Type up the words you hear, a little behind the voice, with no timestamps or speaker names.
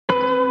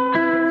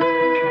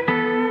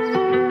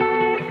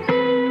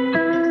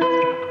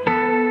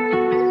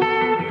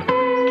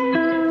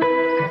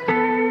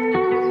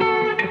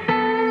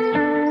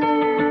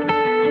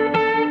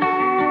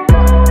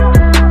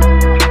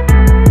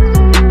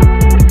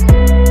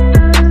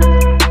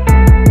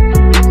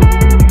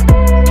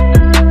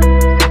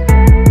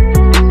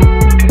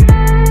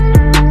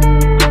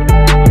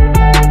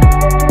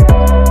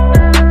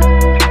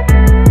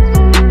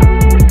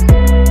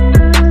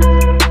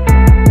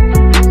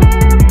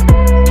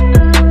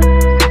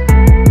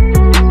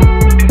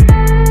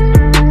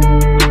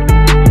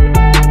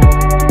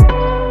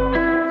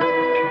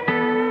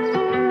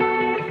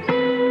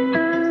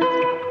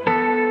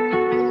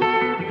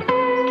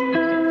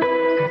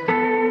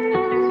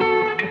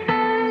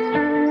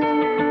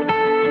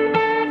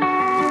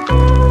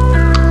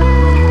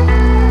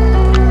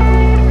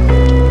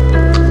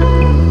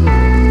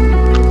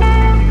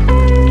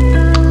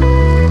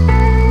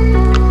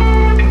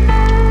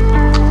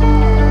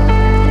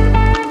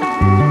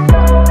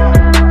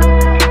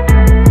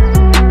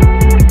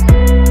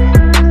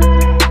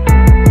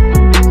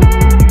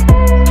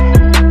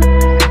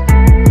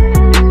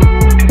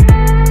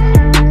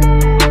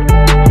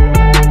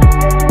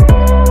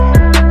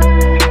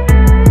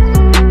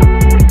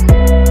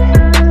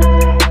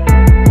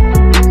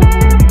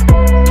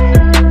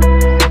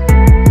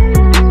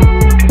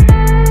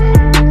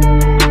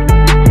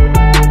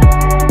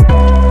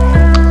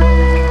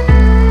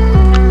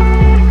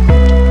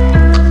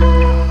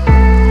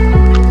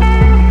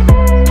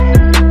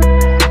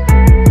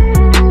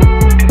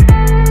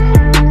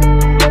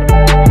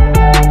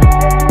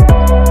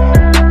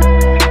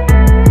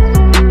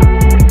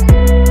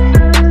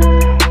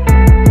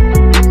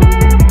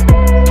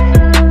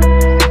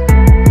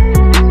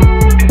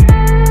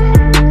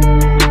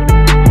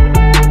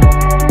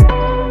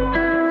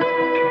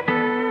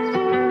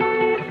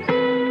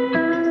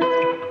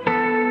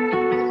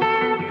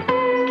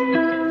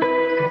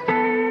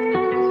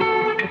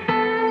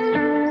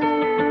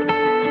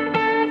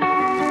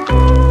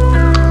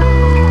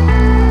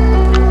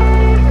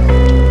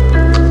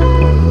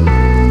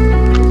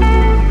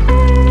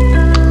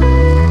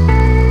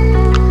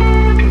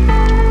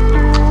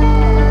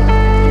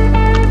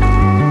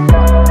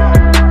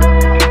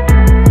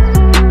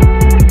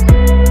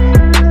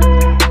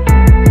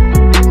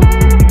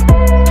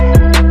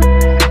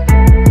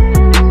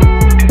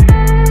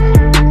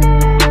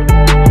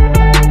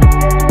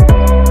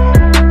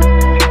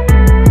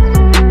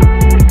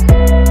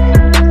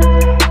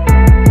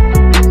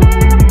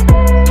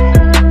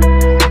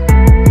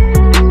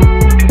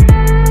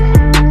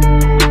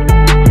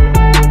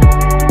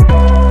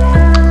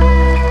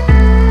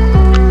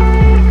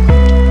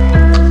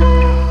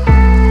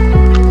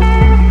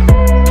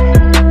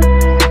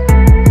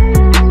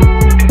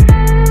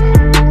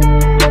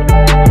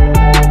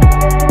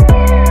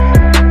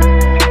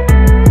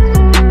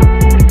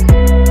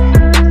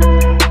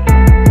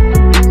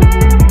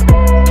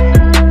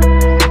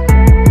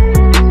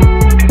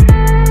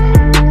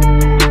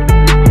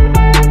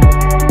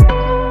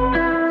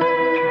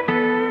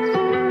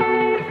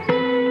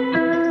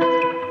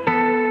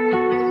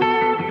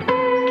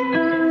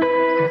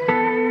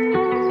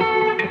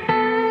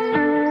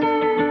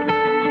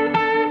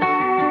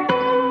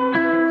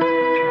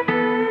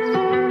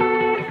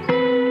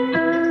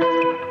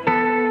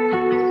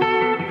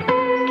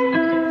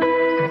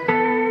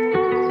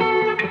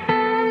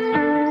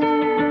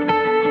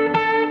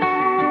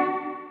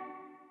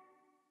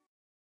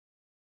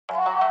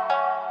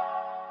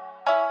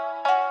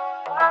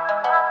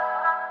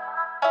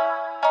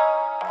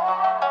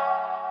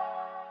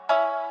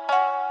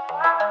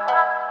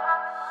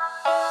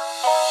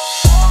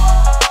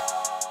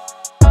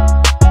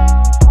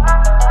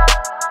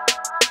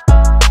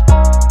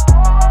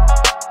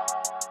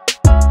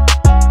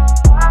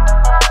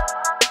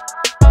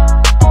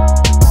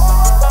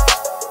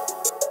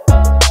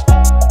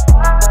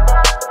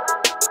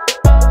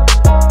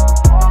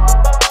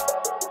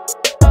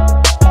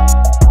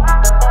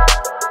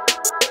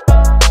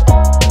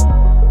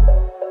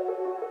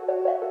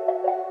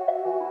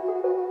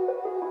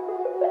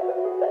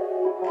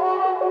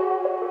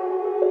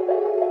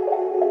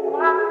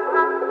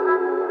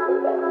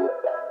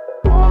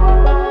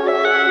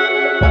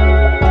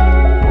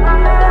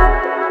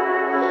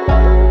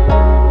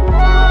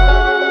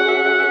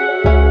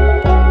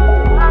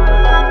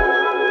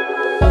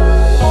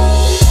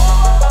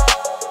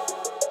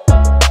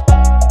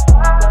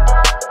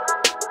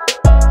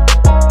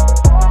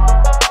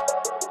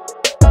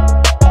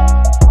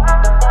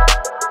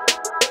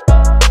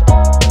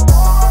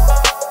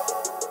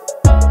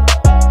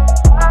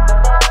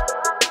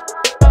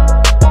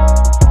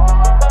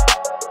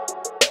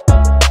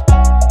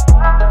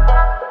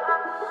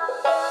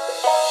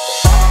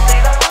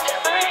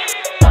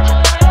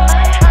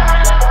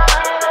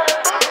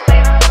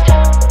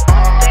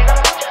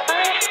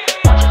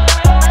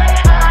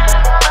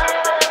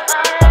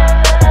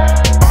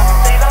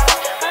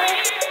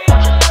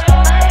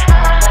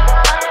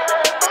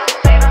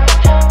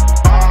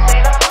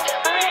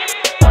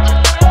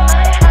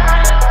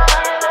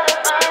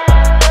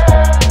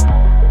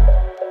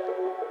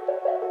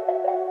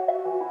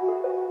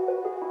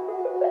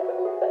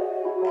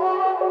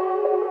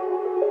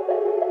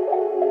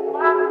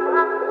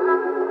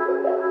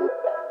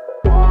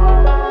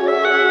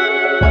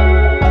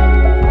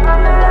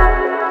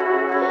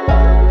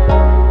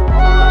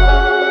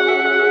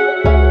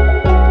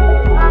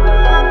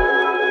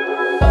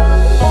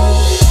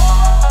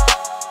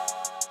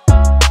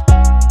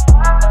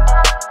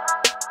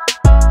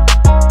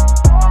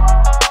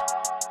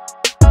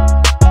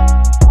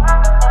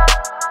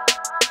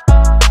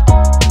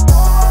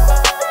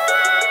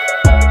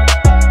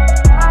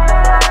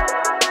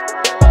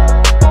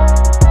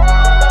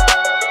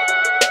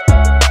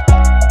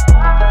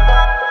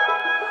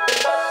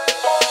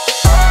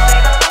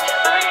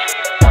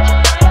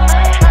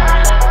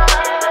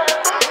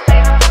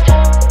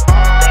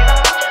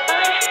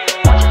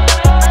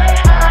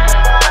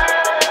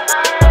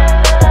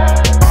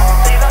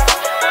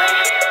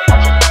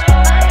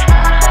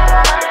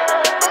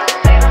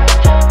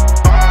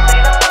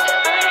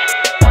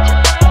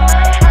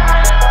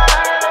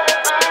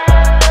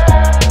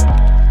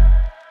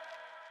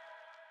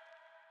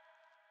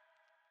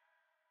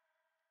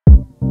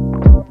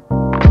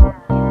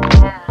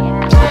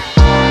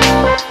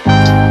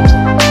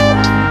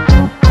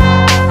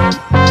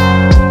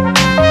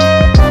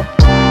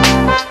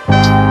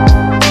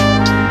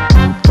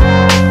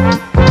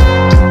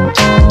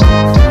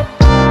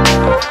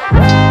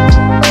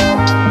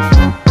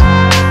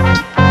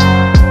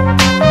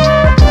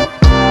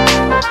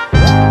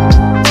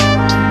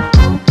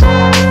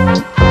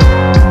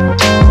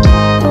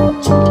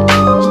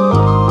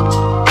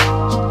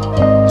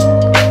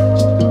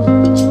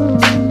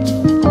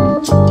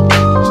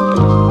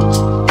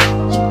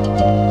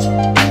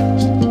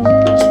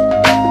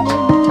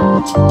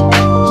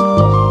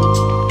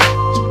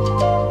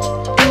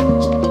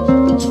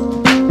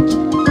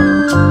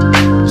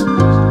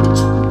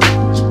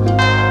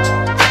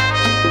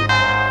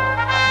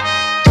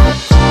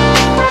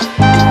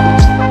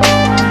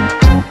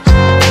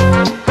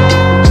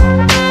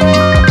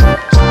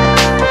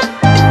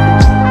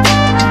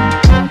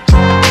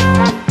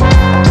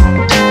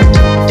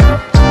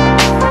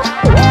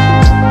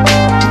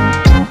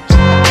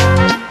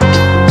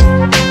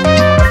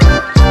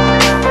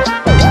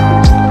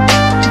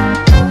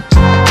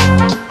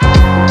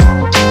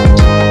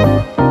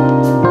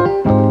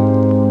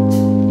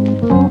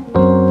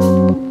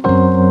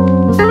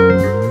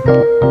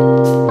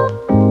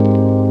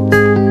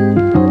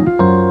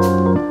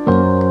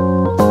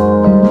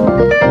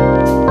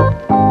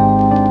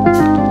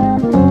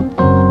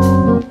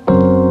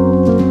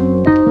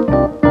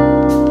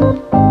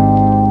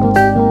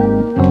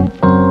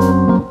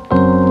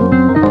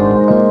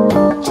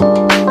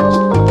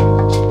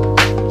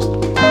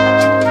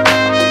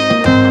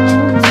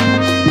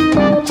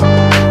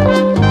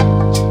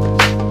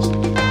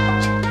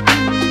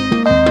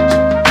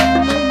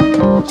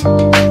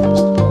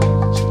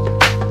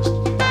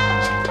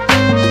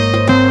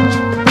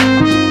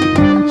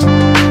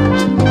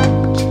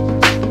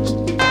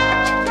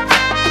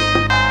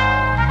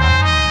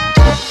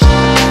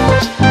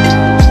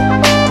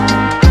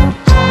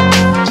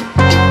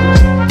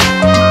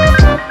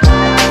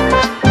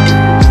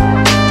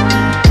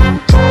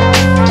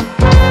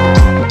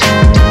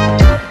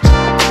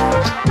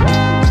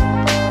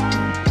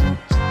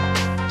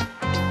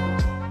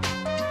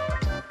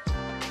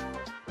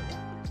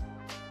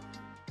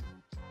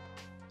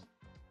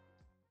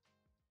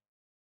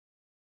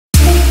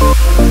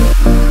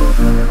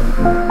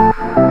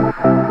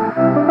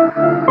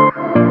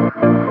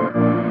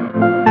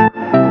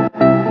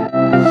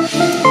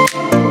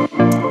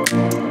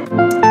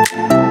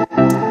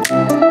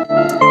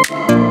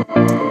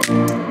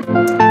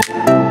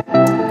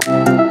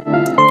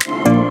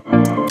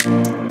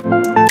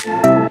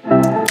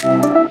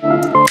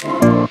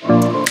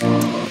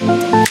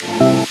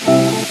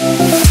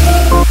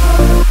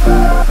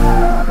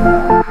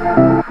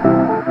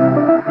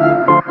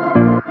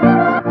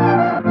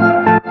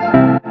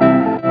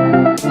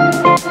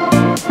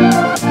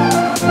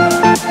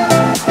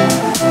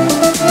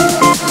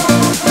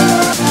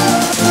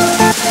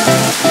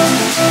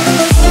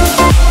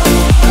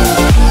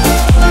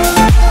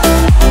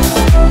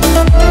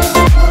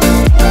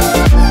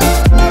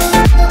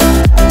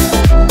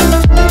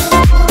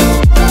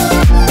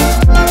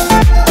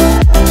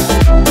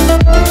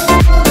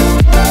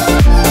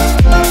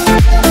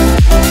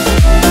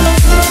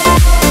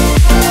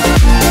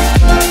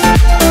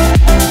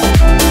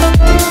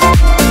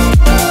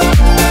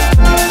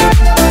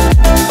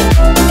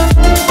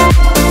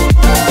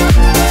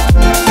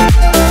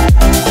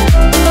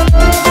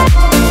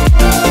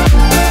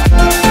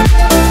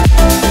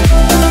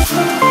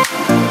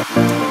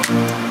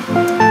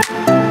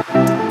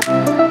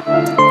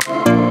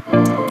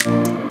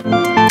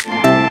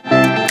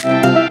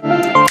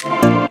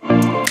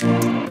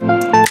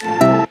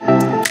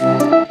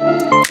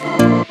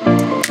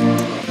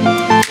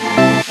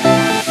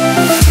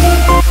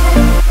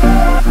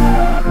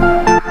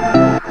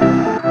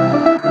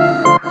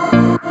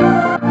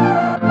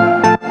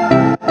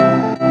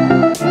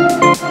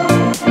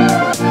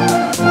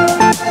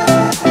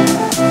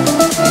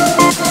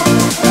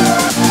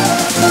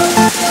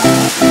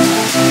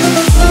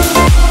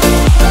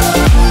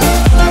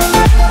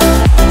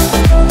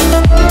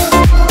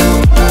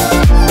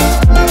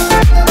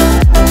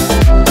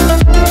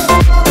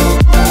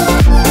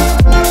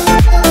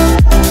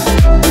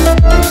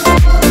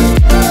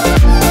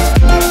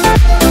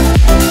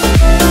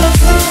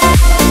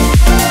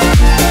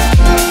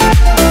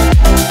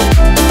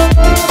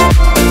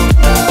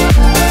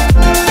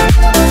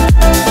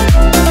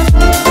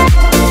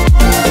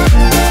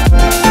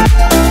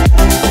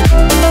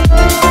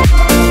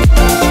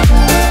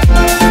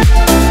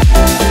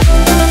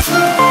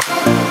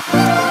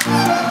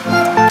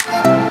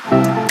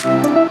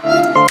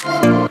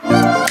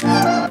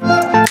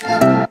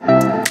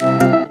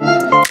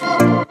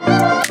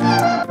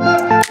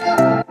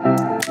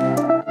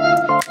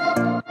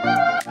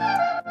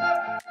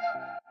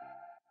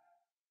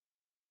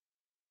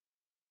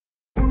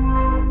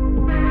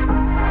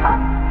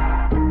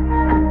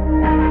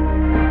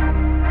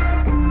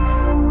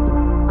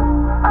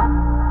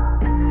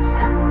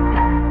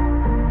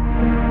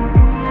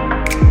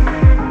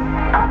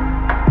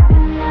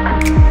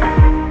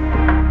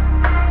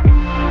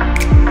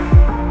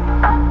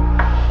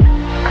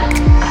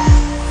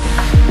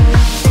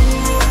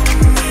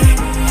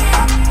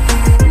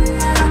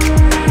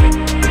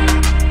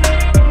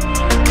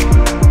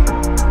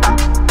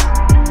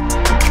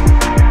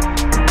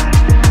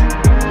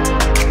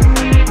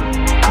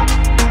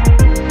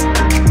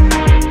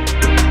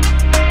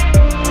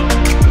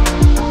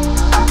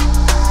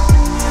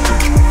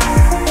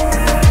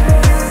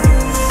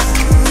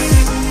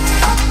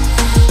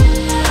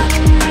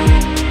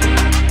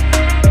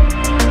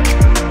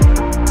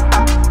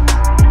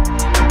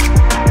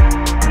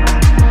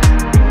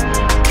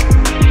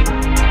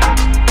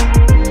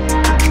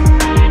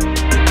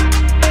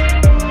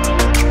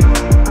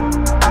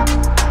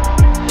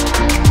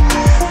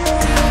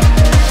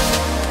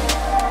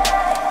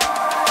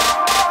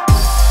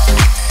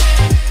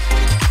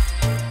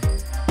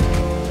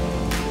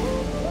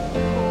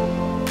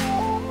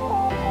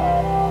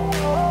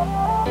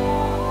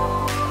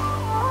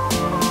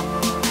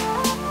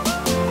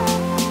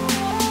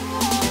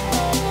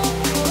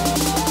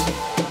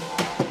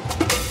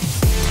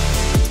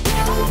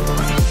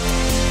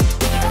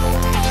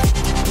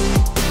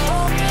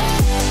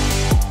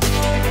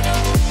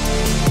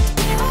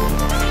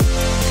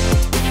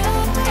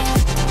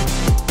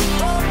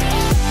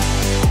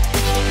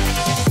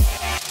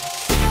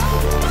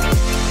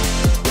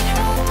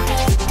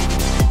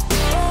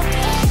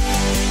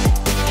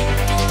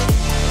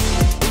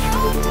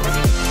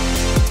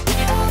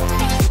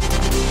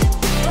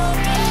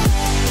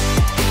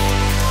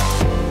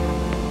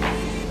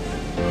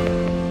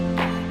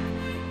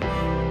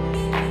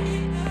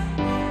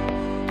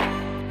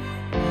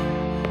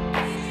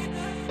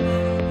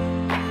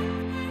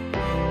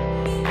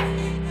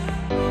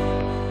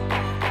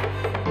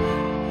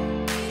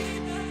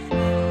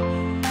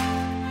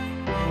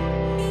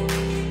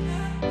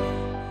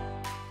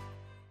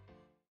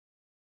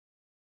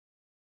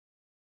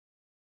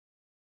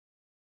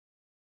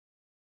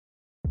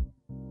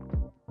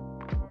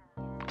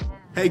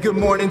Hey, good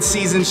morning,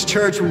 Seasons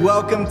Church.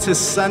 Welcome to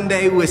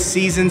Sunday with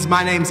Seasons.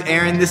 My name's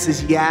Aaron. This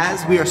is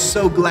Yaz. We are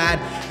so glad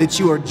that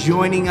you are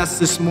joining us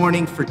this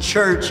morning for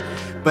church.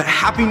 But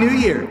Happy New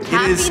Year.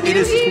 It is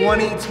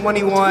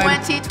 2021.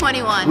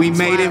 2021. We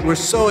made it. We're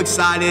so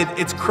excited.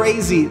 It's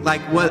crazy,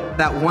 like what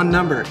that one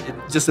number,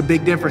 just a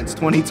big difference,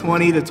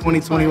 2020 to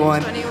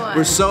 2021.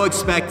 We're so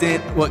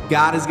expectant what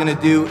God is going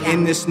to do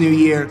in this new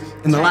year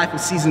in the life of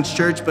Seasons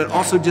Church, but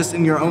also just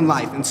in your own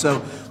life. And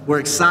so we're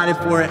excited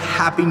for it.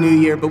 Happy New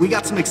Year. But we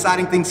got some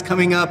exciting things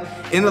coming up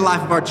in the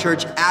life of our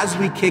church as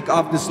we kick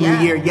off this new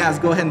year.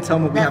 Yaz, go ahead and tell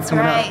them what we have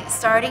coming up. That's right.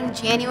 Starting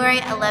January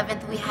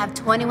 11th, we have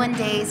 21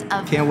 days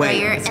of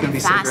prayer and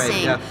fasting. So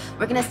great. Yeah.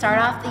 We're going to start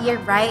off the year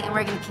right, and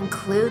we're going to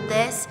conclude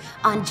this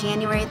on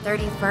January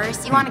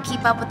 31st. You want to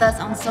keep up with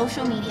us on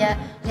social media.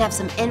 We have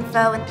some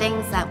info and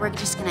things that we're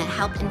just going to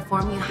help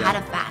inform you how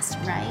to fast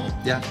right.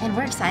 Yeah. And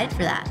we're excited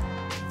for that.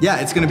 Yeah,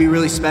 it's going to be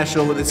really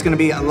special. It's going to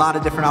be a lot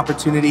of different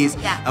opportunities.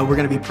 Yeah. We're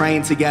going to be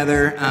praying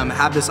together,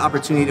 have this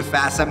opportunity to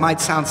fast. That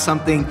might sound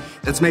something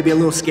that's maybe a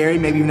little scary.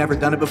 Maybe you've never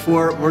done it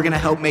before. We're going to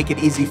help make it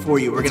easy for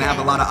you. We're going to have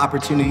a lot of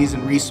opportunities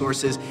and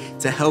resources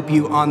to help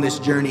you on this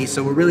journey.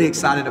 So we're really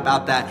excited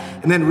about that.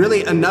 And then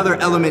really another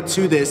element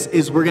to this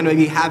is we're going to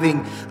be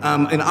having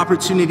an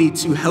opportunity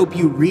to help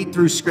you read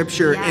through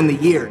Scripture in the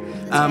year.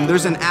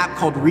 There's an app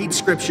called Read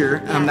Scripture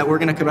that we're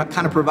going to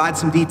kind of provide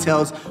some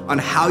details on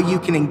how you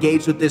can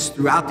engage with this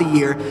throughout the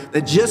year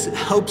that just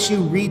helps you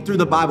read through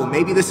the Bible.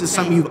 Maybe this is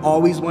something you've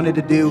always wanted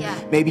to do.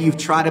 Maybe you've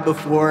tried it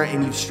before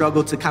and you've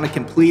struggled to kind of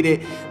complete it.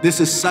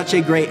 This is such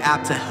a great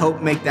app to help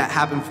make that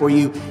happen for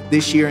you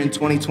this year in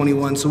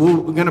 2021. So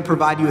we're going to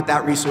provide you with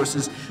that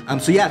resources.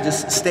 So yeah,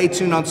 just stay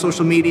tuned on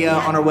social media,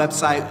 on our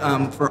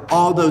website for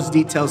all those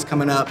details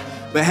coming up.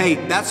 But hey,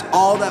 that's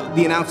all that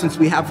the announcements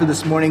we have for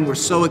this morning. We're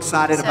so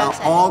excited about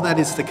all that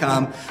is to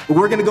come. But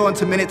we're going to go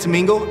into Minute to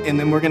Mingle, and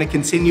then we're going to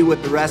continue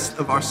with the rest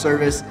of our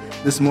service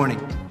this morning.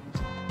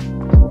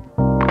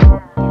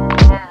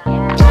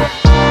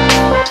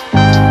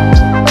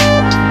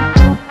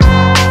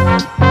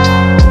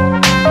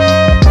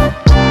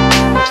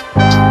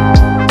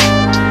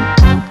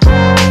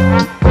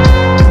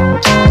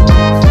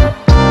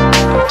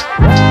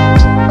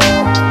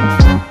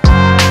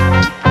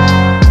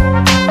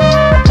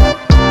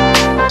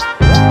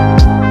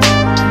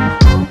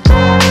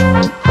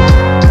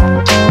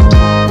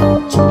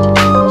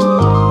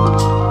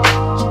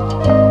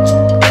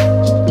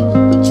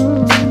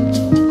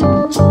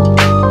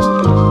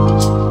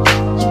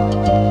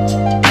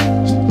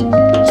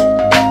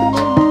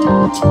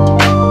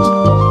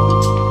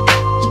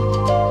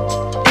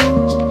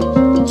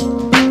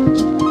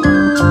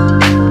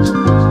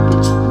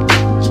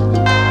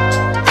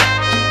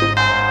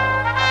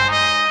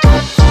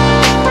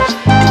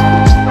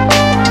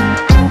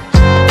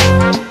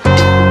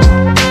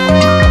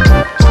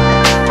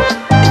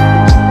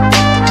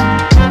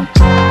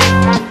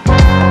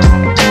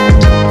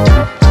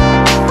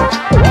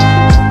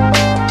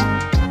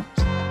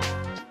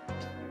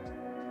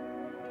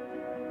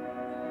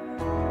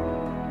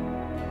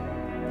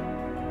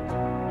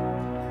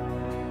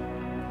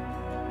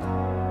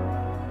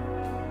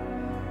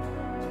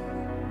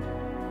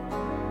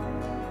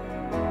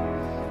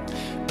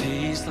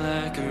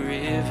 Like a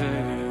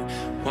river,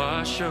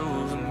 wash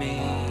over me.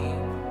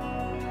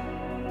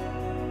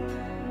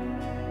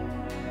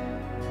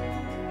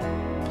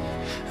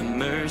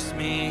 Immerse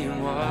me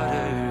in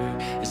water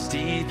as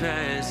deep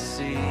as the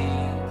sea.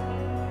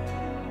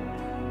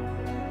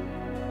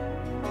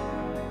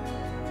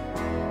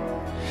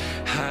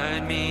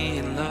 Hide me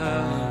in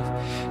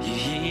love, your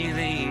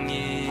healing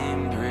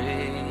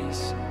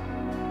embrace.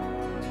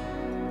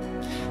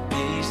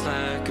 Peace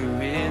like a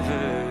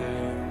river,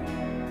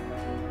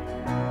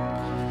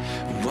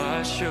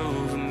 wash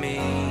over me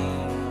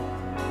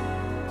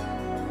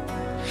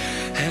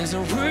as I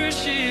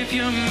worship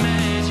your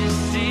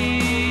majesty.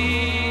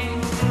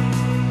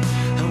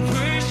 I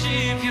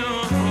worship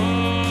your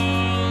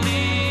holy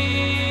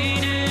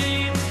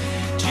name.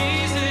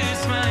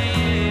 Jesus, my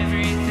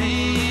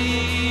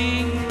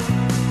everything.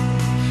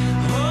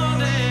 All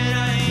that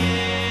I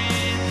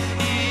am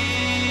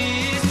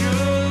is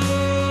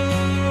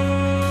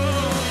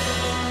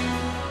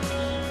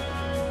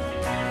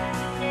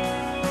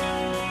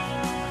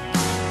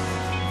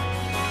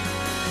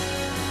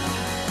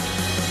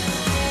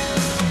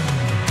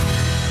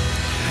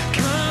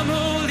Come,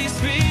 Holy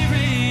Spirit.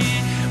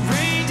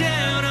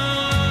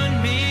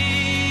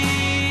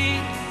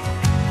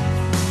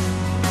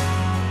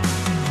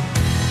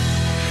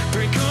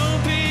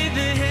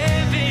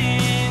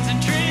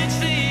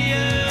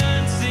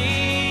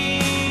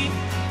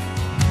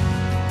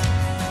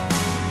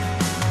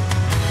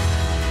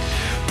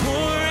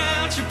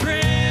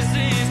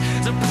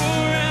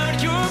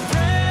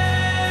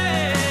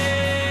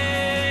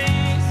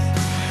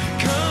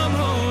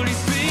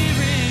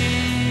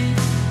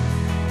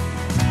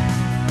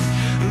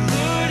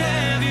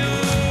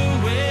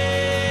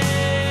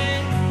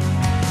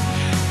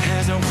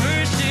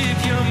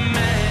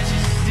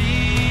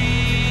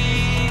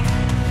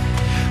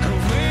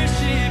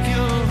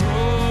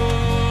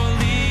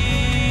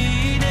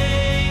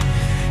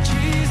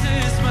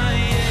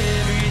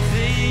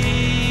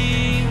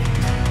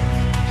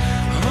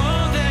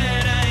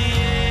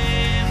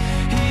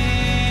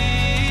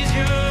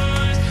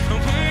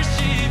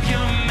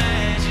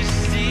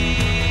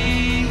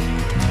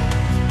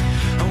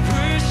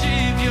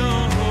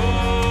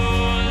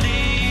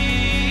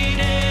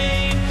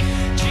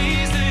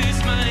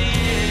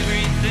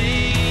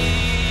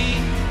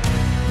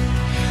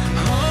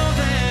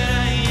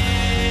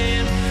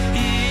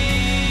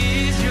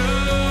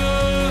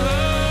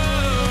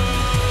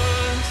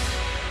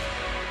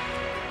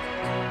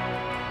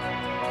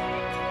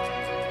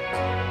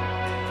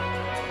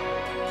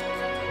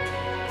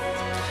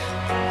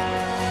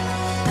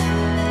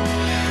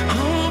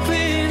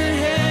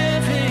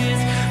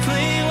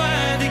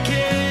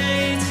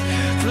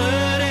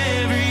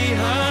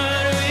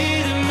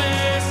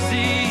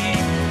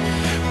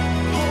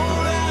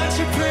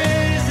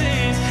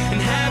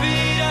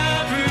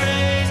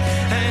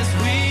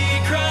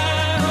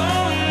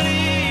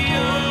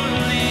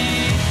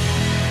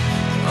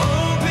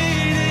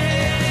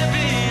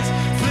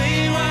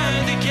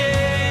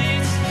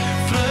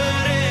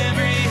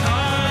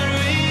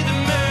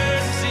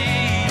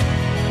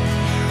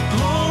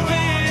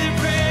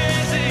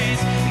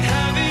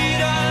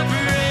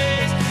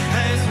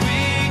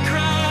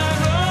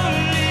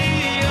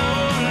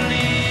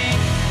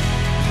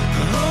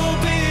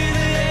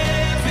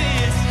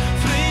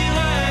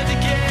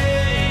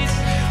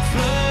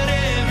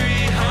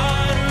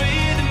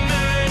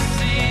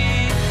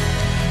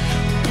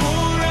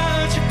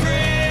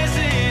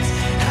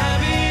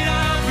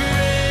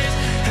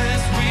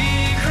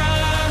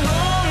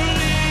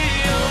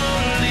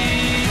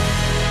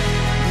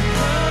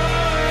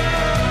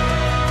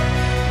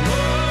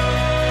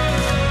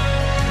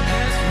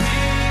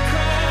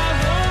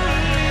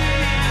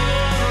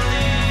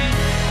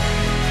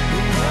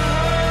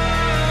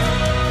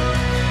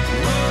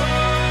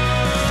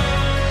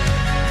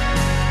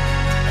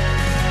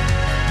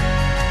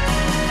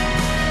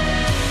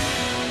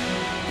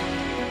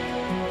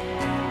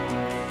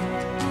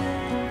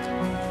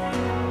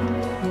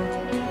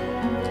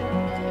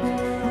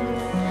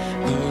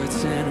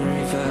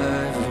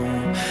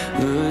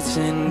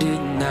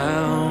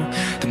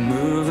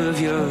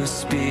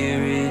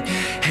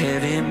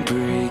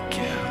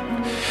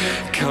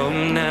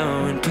 Come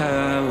now in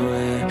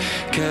power,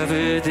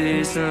 cover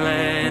this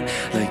land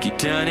like you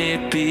done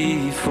it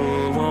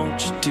before.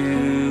 Won't you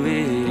do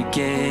it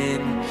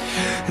again?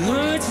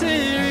 Lord,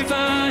 send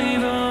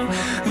revival.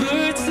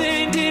 Lord,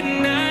 send it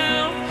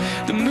now.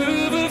 The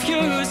move of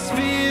your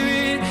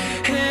spirit,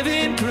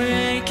 heaven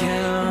break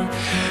out.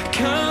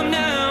 Come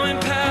now in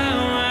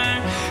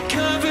power,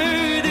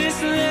 cover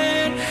this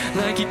land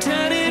like you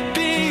done it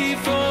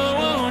before.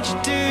 Won't you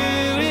do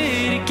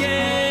it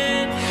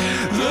again?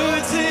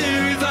 Lord,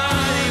 send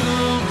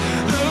revival.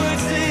 Lord,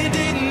 send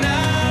it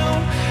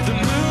now. The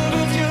move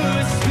of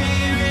your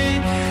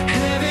spirit,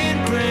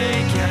 heaven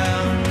break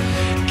out.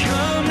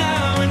 Come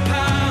now in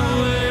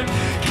power,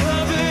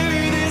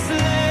 cover this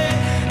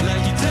land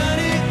like you done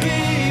it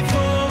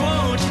before.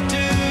 Won't you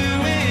do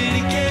it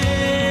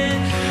again?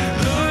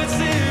 Lord,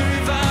 send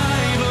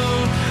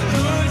revival.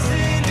 Lord,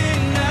 send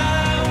it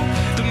now.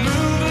 The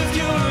move of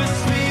your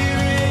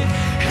spirit,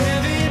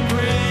 heaven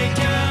break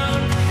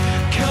out.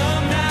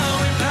 Come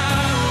now in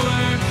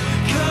power,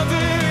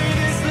 cover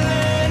this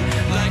land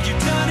like you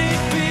done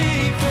it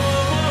before.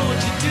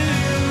 Won't you do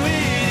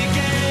it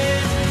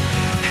again?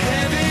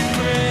 Heaven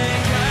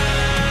break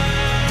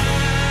out.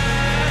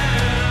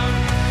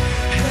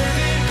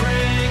 Heaven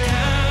break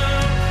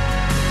out.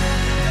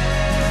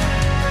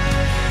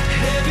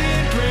 Heaven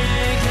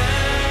break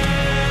out.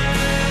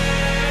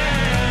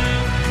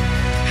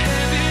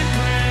 Heaven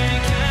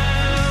break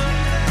out.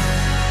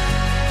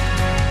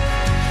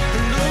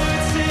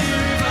 Lord, send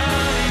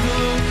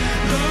revival.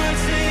 Lord,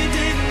 send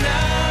it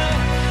now.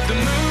 The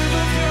move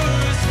of your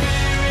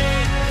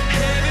spirit,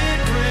 heaven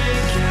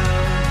break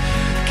out.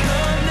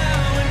 Come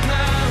now in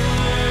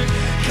power,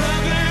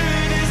 cover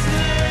this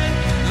land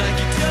like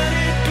you done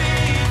it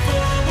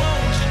before.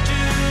 Won't you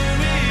do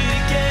it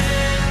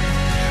again?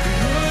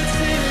 Lord,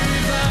 send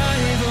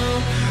revival.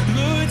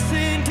 Lord,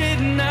 send it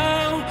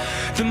now.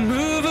 The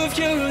move of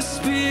your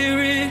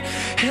spirit,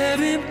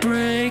 heaven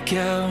break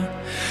out.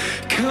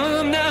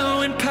 Come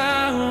now in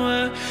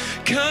power,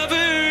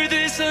 cover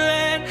this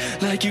land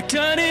like you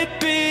done it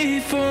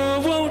before.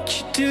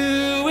 Won't you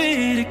do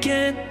it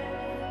again?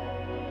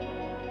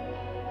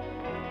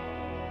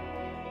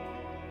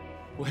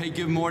 Well, hey,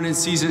 good morning,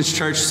 Seasons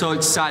Church. So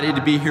excited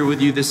to be here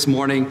with you this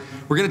morning.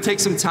 We're going to take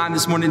some time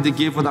this morning to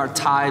give with our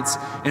tithes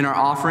and our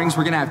offerings.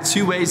 We're going to have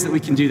two ways that we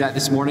can do that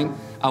this morning.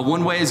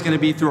 One way is going to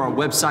be through our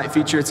website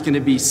feature. It's going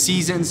to be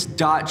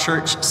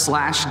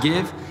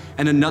seasons.church/give.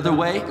 And another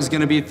way is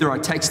going to be through our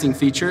texting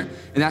feature.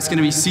 And that's going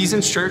to be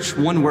Seasons Church,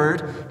 one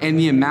word, and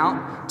the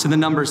amount to the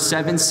number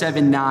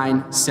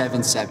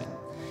 77977.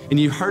 And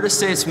you heard us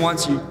say this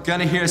once, you're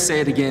gonna hear us say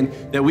it again,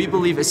 that we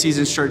believe at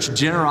Seasons Church,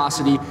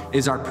 generosity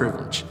is our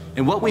privilege.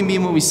 And what we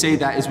mean when we say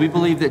that is we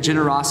believe that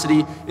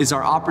generosity is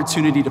our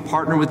opportunity to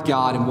partner with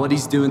God and what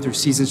He's doing through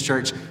Seasons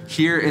Church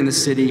here in the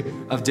city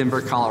of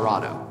Denver,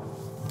 Colorado.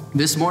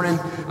 This morning,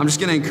 I'm just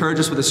gonna encourage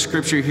us with a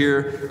scripture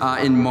here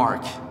in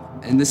Mark.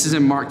 And this is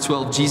in Mark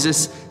 12.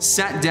 Jesus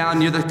sat down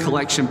near the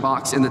collection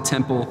box in the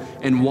temple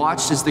and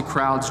watched as the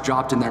crowds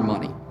dropped in their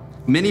money.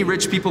 Many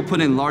rich people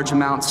put in large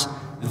amounts.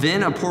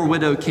 Then a poor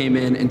widow came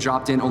in and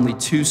dropped in only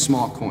 2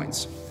 small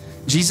coins.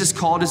 Jesus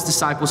called his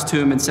disciples to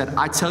him and said,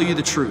 I tell you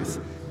the truth.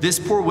 This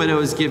poor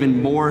widow has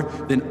given more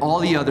than all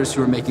the others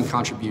who are making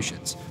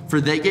contributions. For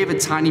they gave a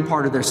tiny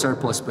part of their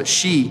surplus, but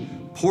she,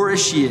 poor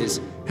as she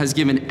is, has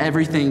given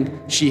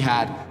everything she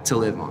had to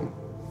live on.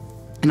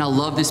 And I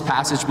love this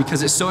passage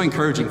because it's so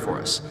encouraging for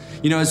us.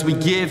 You know, as we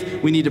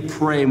give, we need to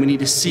pray, we need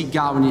to seek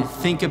God, we need to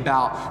think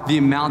about the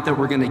amount that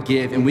we're gonna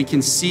give, and we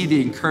can see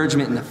the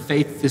encouragement and the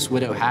faith this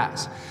widow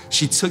has.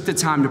 She took the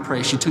time to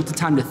pray, she took the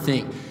time to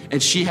think,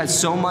 and she had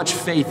so much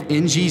faith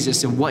in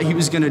Jesus and what He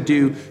was gonna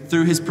do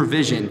through His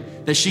provision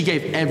that she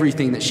gave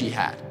everything that she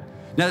had.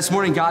 Now this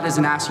morning, God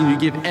isn't asking you to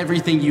give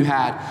everything you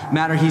had.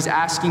 Matter, He's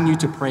asking you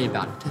to pray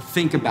about it, to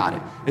think about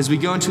it. As we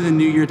go into the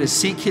new year, to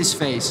seek His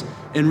face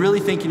and really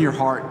think in your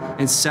heart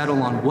and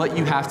settle on what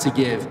you have to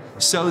give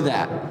so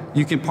that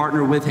you can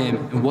partner with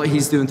Him in what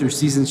He's doing through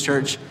Seasons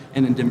Church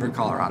and in Denver,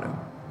 Colorado.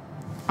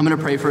 I'm gonna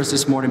pray for us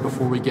this morning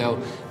before we go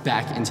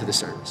back into the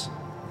service.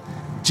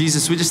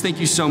 Jesus, we just thank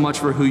you so much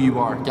for who you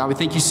are. God, we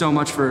thank you so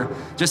much for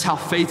just how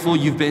faithful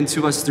you've been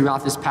to us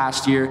throughout this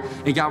past year.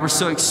 And God, we're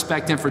so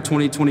expectant for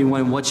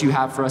 2021, what you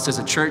have for us as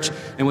a church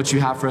and what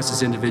you have for us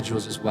as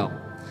individuals as well.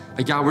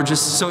 And God, we're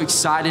just so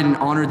excited and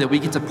honored that we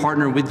get to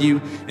partner with you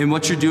in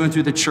what you're doing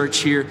through the church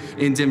here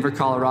in Denver,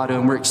 Colorado.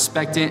 And we're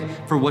expectant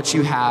for what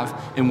you have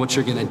and what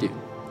you're gonna do.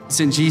 It's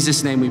in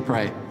Jesus' name we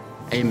pray,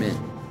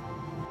 amen.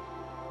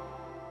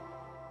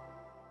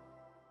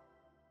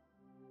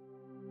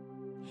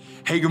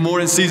 Hey, good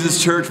morning, Seasons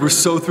Church. We're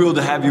so thrilled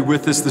to have you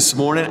with us this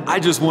morning. I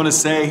just want to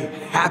say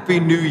Happy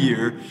New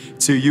Year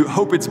to you.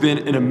 Hope it's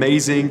been an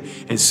amazing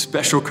and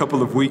special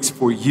couple of weeks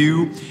for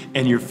you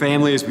and your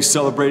family as we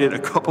celebrated a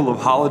couple of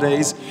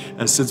holidays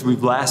since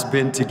we've last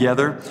been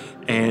together.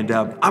 And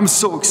I'm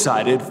so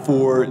excited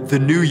for the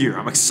new year.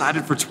 I'm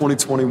excited for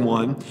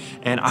 2021,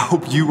 and I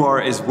hope you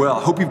are as well.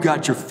 I hope you've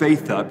got your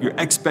faith up, your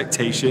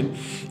expectation,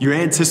 your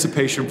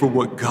anticipation for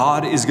what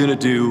God is going to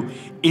do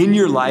in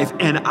your life,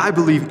 and I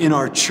believe in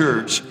our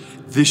church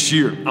this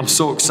year. I'm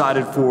so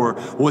excited for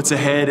what's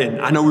ahead,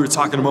 and I know we were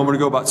talking a moment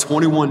ago about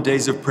 21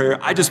 days of prayer.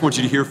 I just want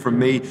you to hear from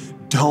me.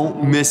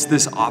 Don't miss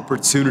this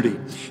opportunity.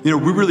 You know,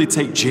 we really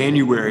take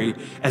January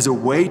as a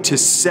way to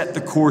set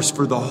the course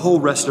for the whole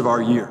rest of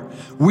our year.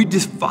 We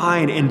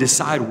define and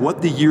decide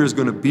what the year is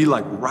going to be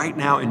like right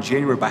now in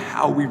January by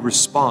how we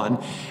respond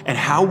and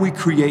how we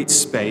create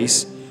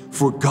space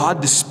for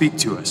God to speak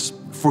to us,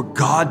 for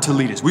God to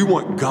lead us. We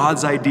want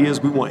God's ideas.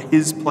 We want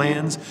His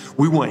plans.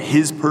 We want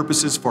His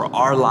purposes for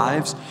our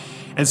lives.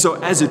 And so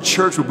as a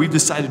church, what we've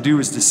decided to do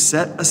is to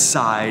set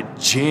aside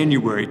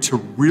January to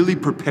really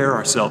prepare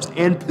ourselves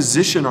and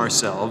position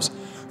ourselves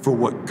for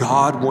what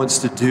God wants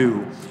to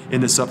do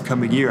in this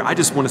upcoming year. I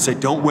just want to say,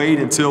 don't wait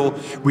until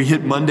we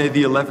hit Monday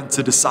the 11th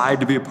to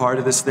decide to be a part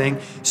of this thing.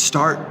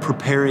 Start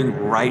preparing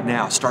right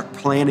now. Start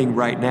planning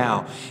right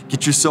now.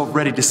 Get yourself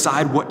ready.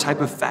 Decide what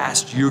type of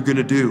fast you're going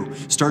to do.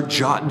 Start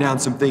jotting down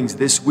some things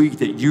this week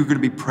that you're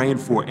going to be praying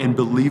for and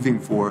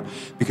believing for,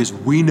 because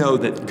we know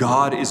that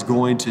God is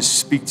going to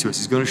speak to us.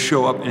 He's going to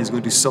show up and He's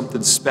going to do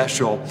something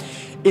special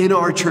in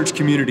our church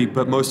community,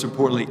 but most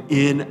importantly,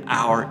 in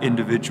our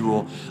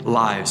individual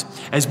lives.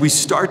 As we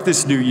start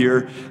this new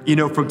year, you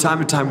know, from time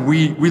to time,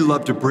 we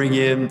love to bring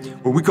in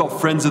what we call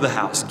friends of the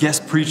house,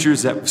 guest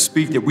preachers that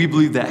speak, that we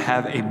believe that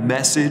have a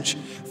message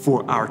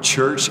for our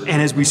church.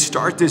 And as we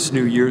start this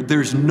new year,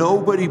 there's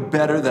nobody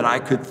better that I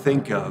could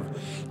think of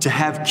to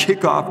have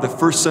kick off the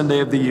first Sunday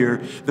of the year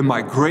than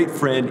my great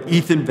friend,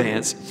 Ethan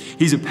Vance.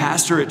 He's a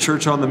pastor at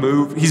Church on the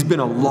Move. He's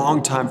been a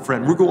longtime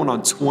friend. We're going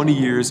on 20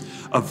 years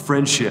of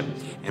friendship.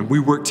 And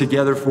we worked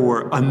together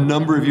for a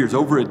number of years,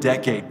 over a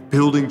decade,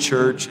 building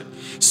church,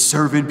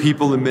 serving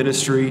people in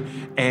ministry.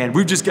 And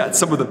we've just got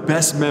some of the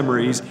best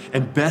memories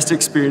and best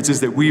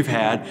experiences that we've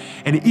had.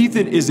 And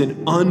Ethan is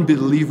an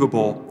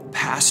unbelievable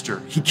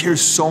pastor. He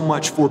cares so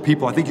much for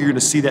people. I think you're going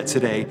to see that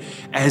today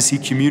as he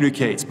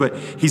communicates. But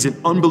he's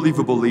an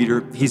unbelievable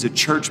leader. He's a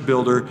church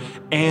builder.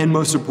 And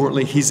most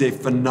importantly, he's a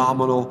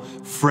phenomenal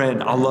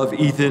friend. I love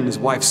Ethan and his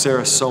wife,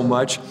 Sarah, so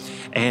much.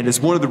 And it's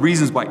one of the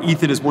reasons why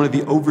Ethan is one of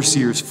the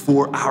overseers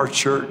for our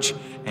church.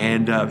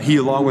 And he,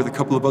 along with a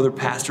couple of other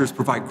pastors,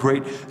 provide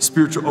great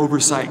spiritual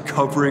oversight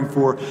covering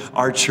for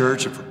our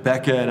church and for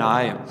Becca and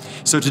I.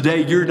 And so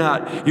today, you're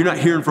not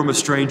hearing from a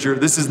stranger.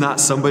 This is not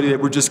somebody that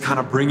we're just kind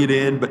of bringing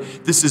in, but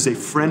this is a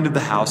friend of the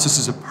house. This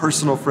is a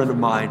personal friend of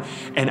mine.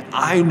 And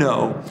I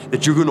know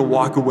that you're going to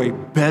walk away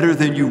better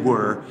than you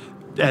were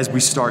as we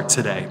start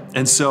today.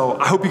 And so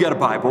I hope you got a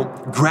Bible.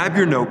 Grab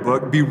your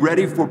notebook. Be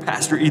ready for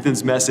Pastor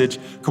Ethan's message.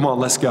 Come on,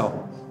 let's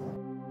go.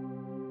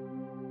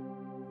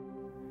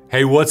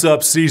 Hey, what's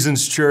up,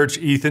 Seasons Church?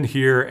 Ethan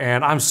here,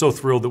 and I'm so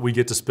thrilled that we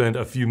get to spend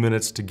a few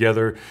minutes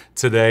together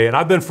today. And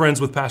I've been friends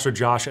with Pastor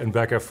Josh and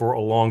Becca for a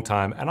long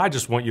time, and I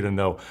just want you to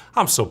know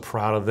I'm so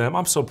proud of them.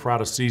 I'm so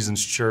proud of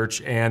Seasons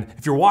Church. And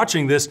if you're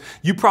watching this,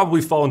 you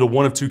probably fall into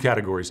one of two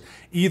categories.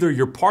 Either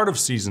you're part of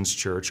Seasons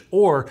Church,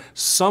 or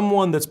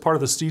someone that's part of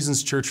the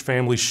Seasons Church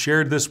family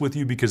shared this with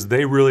you because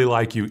they really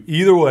like you.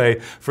 Either way,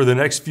 for the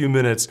next few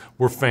minutes,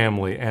 we're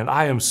family. And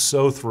I am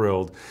so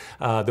thrilled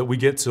that we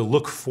get to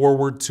look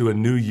forward to a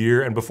new year.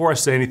 And before I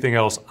say anything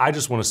else, I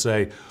just want to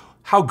say,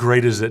 how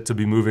great is it to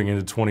be moving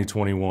into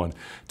 2021?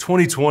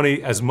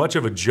 2020, as much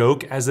of a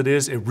joke as it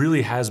is, it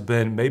really has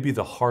been maybe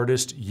the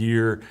hardest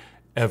year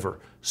ever.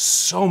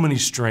 So many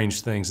strange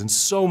things and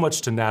so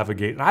much to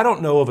navigate. And I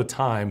don't know of a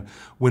time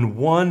when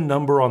one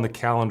number on the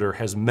calendar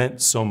has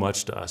meant so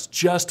much to us.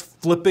 Just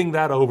flipping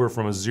that over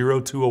from a 0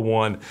 to a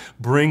 1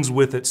 brings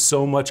with it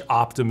so much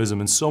optimism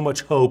and so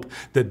much hope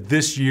that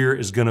this year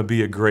is going to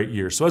be a great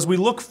year. So as we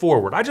look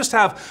forward, I just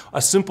have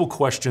a simple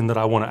question that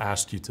I want to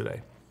ask you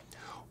today.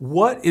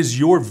 What is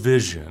your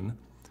vision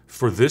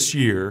for this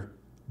year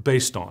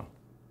based on?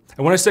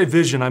 And when I say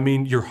vision, I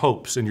mean your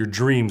hopes and your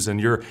dreams and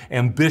your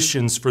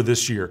ambitions for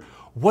this year.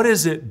 What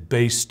is it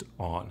based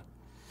on?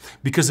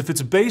 Because if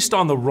it's based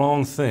on the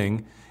wrong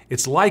thing,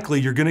 it's likely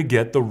you're going to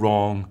get the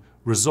wrong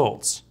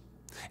results.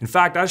 In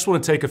fact, I just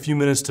want to take a few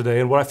minutes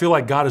today, and what I feel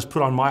like God has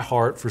put on my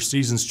heart for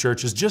Seasons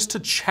Church is just to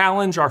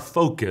challenge our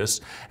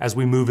focus as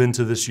we move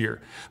into this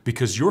year.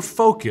 Because your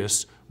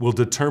focus will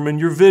determine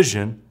your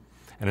vision,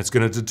 and it's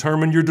going to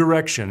determine your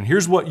direction. And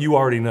here's what you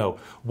already know.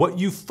 What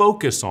you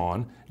focus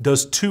on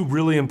does two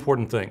really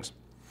important things.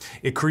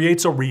 It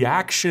creates a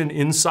reaction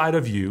inside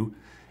of you,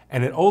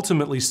 and it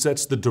ultimately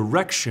sets the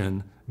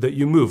direction that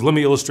you move. Let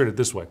me illustrate it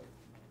this way.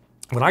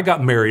 When I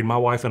got married, my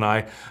wife and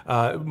I,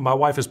 my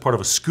wife is part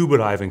of a scuba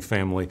diving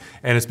family,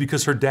 and it's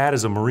because her dad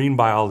is a marine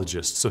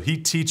biologist. So he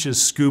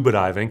teaches scuba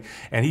diving,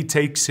 and he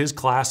takes his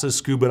classes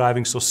scuba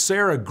diving. So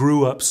Sarah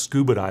grew up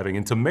scuba diving,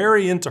 and to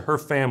marry into her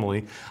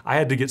family, I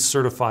had to get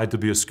certified to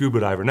be a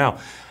scuba diver. Now,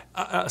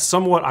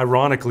 somewhat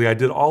ironically, I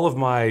did all of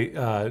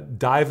my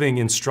diving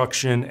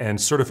instruction and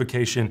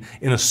certification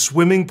in a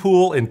swimming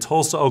pool in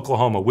Tulsa,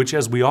 Oklahoma, which,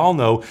 as we all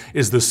know,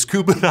 is the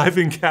scuba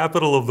diving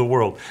capital of the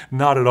world.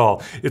 Not at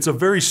all. It's a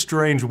very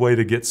strange way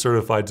to get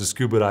certified to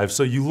scuba dive.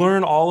 So you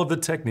learn all of the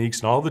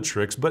techniques and all the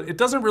tricks, but it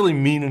doesn't really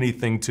mean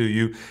anything to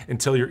you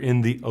until you're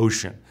in the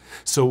ocean.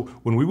 So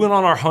when we went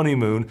on our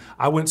honeymoon,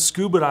 I went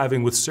scuba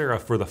diving with Sarah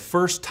for the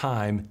first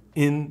time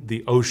in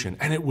the ocean,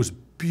 and it was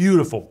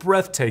beautiful,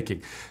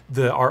 breathtaking.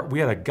 We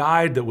had a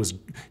guide that was,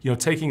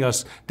 taking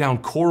us down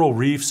coral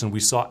reefs, and we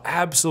saw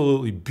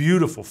absolutely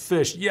beautiful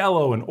fish,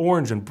 yellow and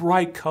orange and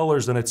bright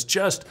colors, and it's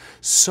just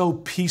so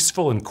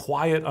peaceful and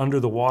quiet under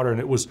the water, and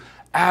it was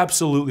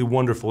absolutely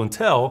wonderful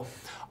until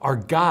our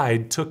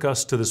guide took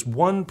us to this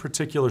one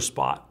particular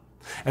spot,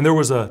 and there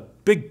was a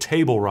big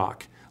table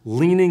rock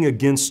leaning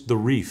against the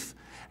reef.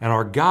 And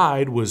our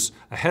guide was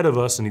ahead of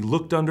us, and he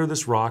looked under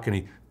this rock, and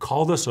he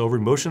called us over,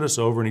 he motioned us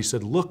over, and he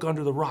said, "Look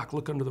under the rock,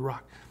 look under the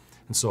rock."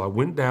 And so I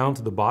went down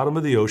to the bottom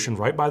of the ocean,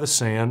 right by the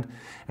sand,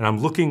 and I'm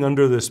looking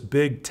under this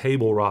big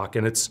table rock,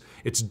 and it's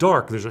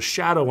dark. There's a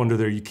shadow under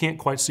there you can't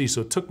quite see, so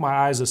it took my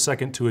eyes a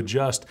second to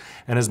adjust.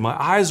 And as my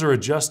eyes are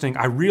adjusting,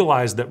 I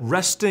realized that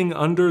resting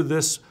under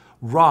this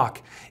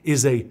rock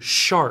is a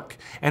shark,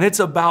 and it's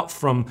about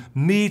from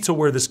me to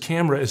where this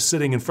camera is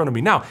sitting in front of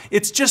me. Now,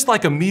 it's just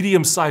like a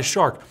medium-sized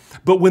shark,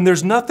 but when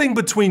there's nothing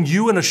between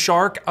you and a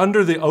shark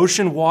under the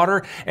ocean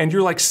water and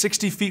you're like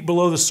 60 feet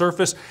below the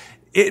surface,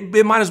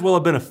 it might as well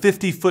have been a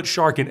 50-foot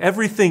shark, and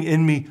everything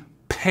in me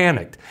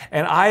panicked.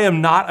 And I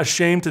am not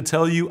ashamed to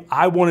tell you,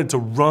 I wanted to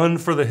run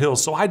for the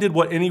hills. So I did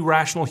what any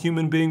rational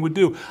human being would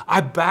do. I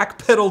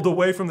backpedaled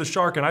away from the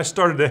shark, and I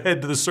started to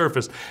head to the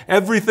surface.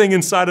 Everything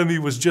inside of me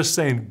was just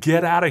saying,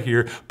 get out of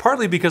here,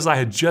 partly because I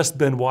had just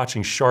been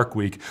watching Shark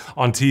Week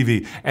on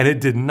TV, and it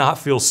did not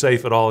feel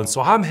safe at all. And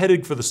so I'm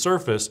heading for the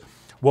surface.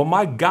 Well,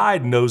 my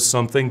guide knows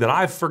something that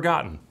I've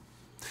forgotten.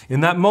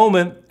 In that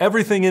moment,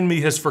 everything in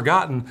me has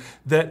forgotten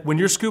that when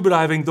you're scuba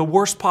diving, the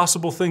worst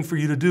possible thing for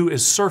you to do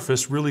is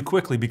surface really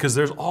quickly, because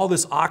there's all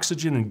this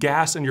oxygen and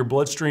gas in your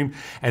bloodstream.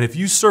 And if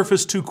you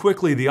surface too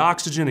quickly, the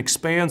oxygen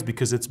expands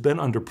because it's been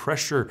under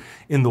pressure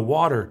in the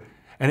water,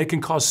 and it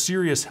can cause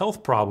serious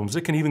health problems.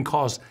 It can even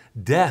cause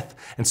death.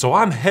 And so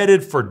I'm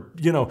headed for,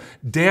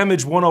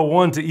 damage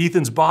 101 to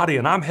Ethan's body,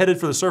 and I'm headed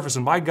for the surface,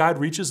 and my guide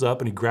reaches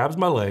up and he grabs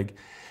my leg,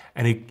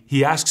 and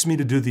he asks me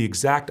to do the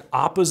exact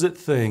opposite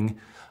thing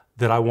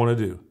that I want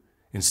to do.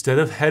 Instead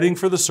of heading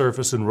for the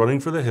surface and running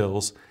for the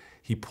hills,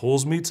 he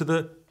pulls me to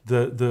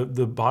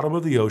the bottom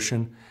of the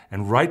ocean,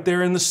 and right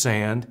there in the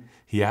sand,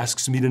 he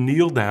asks me to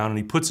kneel down, and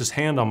he puts his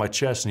hand on my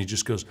chest, and he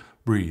just goes,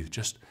 breathe,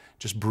 just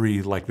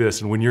breathe like this.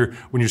 And when you're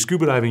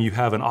scuba diving, you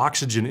have an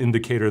oxygen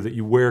indicator that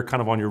you wear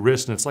kind of on your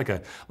wrist, and it's like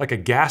a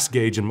gas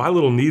gauge, and my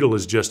little needle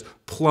is just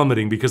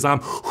plummeting because I'm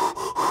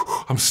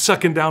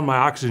sucking down my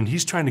oxygen.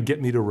 He's trying to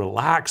get me to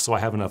relax so I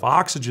have enough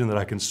oxygen that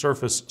I can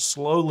surface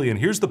slowly. And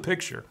here's the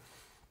picture.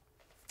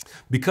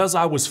 Because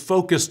I was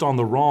focused on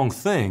the wrong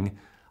thing,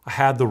 I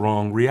had the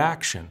wrong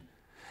reaction.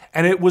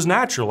 And it was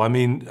natural. I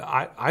mean,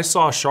 I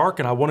saw a shark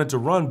and I wanted to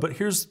run, but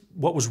here's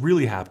what was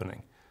really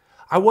happening.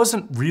 I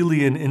wasn't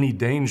really in any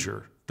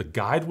danger. The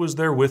guide was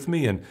there with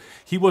me, and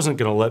he wasn't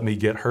going to let me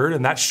get hurt.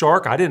 And that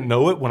shark, I didn't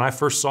know it when I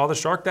first saw the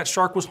shark. That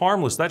shark was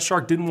harmless. That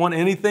shark didn't want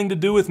anything to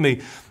do with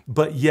me.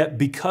 But yet,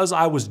 because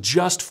I was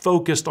just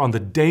focused on the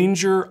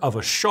danger of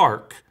a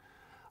shark,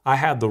 I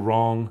had the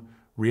wrong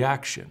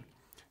reaction.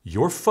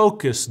 Your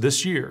focus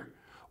this year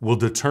will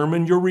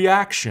determine your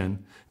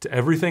reaction to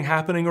everything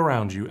happening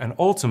around you, and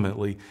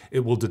ultimately,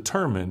 it will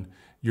determine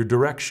your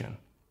direction.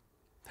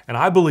 And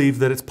I believe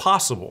that it's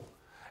possible.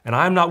 And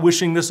I'm not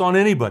wishing this on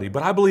anybody,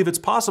 but I believe it's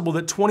possible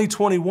that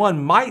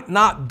 2021 might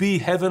not be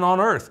heaven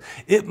on earth.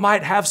 It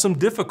might have some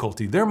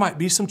difficulty. There might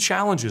be some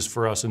challenges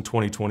for us in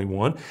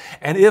 2021.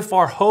 And if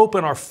our hope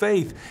and our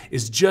faith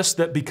is just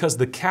that because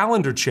the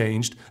calendar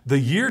changed, the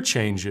year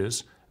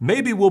changes,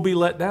 maybe we'll be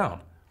let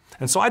down.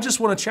 And so I just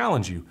want to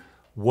challenge you.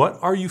 What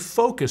are you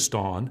focused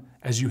on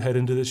as you head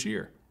into this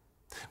year?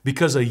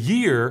 Because a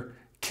year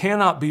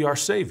cannot be our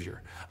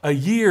Savior. A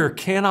year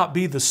cannot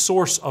be the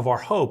source of our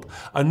hope.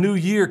 A new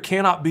year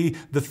cannot be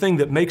the thing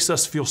that makes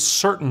us feel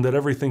certain that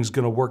everything's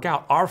going to work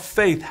out. Our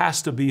faith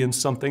has to be in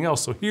something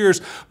else. So here's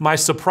my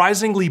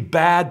surprisingly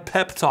bad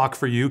pep talk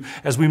for you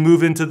as we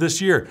move into this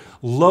year.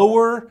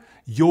 Lower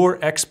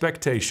your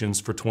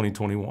expectations for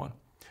 2021,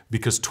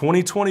 because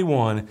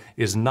 2021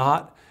 is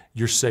not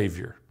your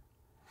Savior.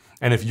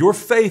 And if your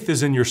faith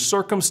is in your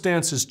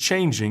circumstances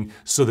changing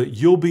so that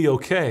you'll be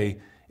okay,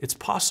 it's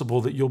possible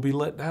that you'll be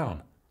let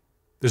down.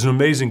 There's an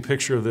amazing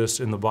picture of this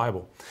in the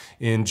Bible.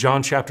 In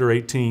John chapter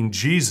 18,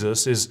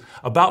 Jesus is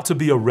about to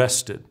be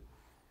arrested.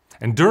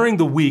 And during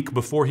the week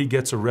before he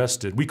gets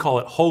arrested, we call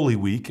it Holy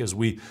Week as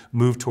we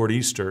move toward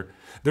Easter,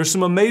 there's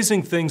some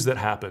amazing things that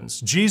happens.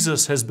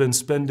 Jesus has been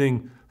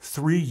spending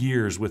 3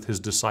 years with his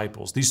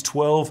disciples, these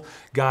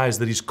 12 guys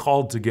that he's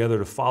called together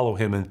to follow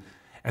him,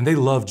 and they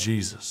love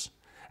Jesus.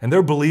 And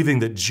they're believing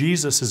that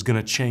Jesus is going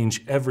to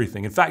change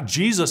everything. In fact,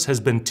 Jesus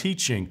has been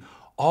teaching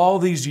all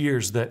these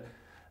years that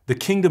The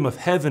kingdom of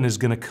heaven is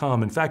going to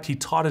come. In fact, he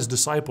taught his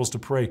disciples to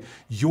pray,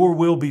 your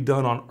will be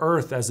done on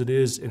earth as it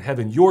is in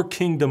heaven. Your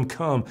kingdom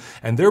come.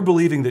 And they're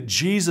believing that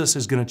Jesus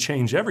is going to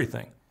change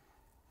everything.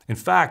 In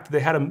fact, they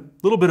had a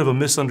little bit of a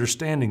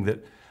misunderstanding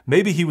that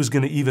maybe he was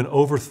going to even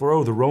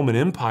overthrow the Roman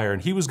Empire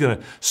and he was going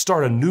to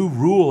start a new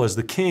rule as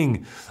the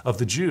king of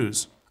the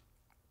Jews.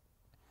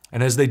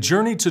 And as they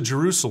journeyed to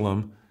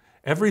Jerusalem,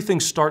 everything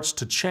starts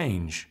to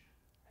change.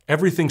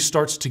 Everything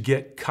starts to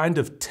get kind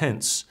of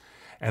tense.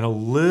 And a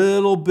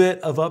little bit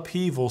of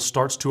upheaval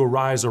starts to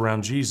arise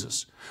around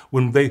Jesus.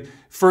 When they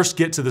first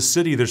get to the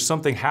city, there's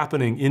something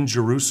happening in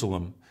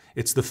Jerusalem.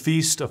 It's the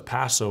Feast of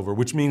Passover,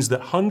 which means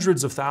that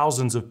hundreds of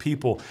thousands of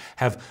people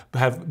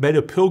have made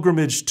a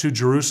pilgrimage to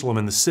Jerusalem,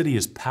 and the city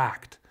is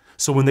packed.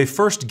 So when they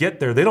first get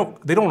there, they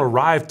don't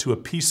arrive to a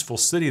peaceful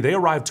city. They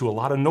arrive to a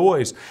lot of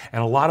noise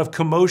and a lot of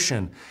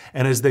commotion.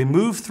 And as they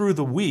move through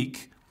the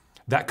week,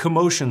 that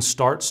commotion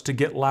starts to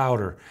get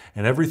louder,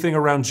 and everything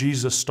around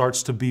Jesus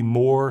starts to be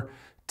more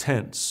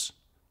tense.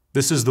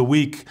 This is the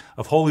week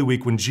of Holy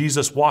Week when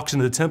Jesus walks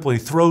into the temple and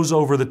he throws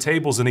over the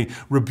tables and he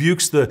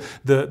rebukes the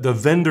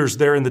vendors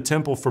there in the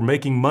temple for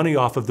making money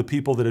off of the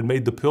people that had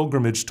made the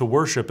pilgrimage to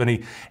worship. And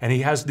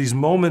he has these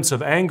moments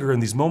of anger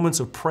and these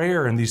moments of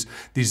prayer and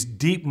these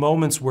deep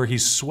moments where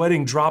he's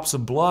sweating drops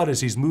of blood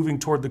as he's moving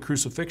toward the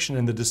crucifixion,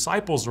 and the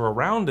disciples are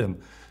around him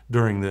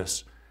during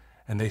this.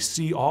 And they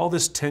see all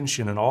this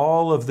tension and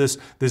all of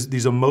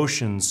these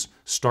emotions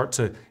start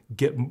to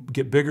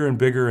get bigger and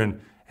bigger and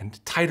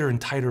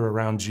tighter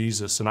around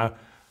Jesus. And I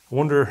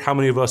wonder how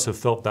many of us have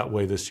felt that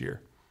way this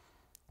year.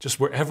 Just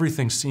where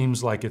everything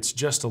seems like it's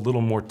just a little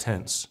more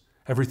tense.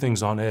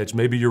 Everything's on edge.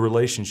 Maybe your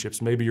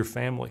relationships, maybe your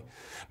family.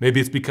 Maybe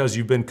it's because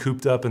you've been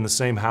cooped up in the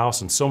same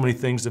house and so many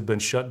things have been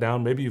shut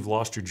down. Maybe you've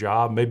lost your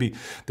job. Maybe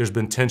there's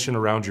been tension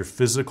around your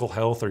physical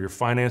health or your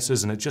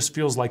finances, and it just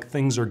feels like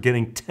things are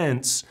getting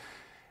tense.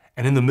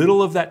 And in the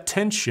middle of that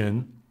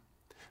tension,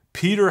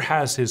 Peter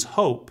has his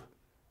hope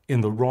in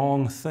the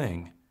wrong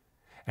thing.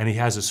 And he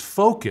has his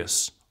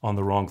focus on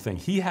the wrong thing.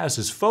 He has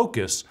his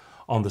focus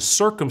on the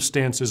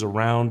circumstances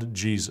around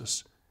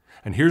Jesus.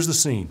 And here's the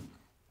scene.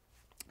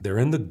 They're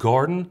in the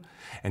garden,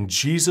 and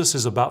Jesus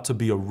is about to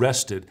be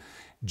arrested.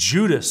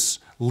 Judas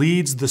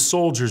leads the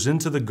soldiers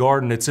into the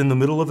garden. It's in the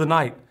middle of the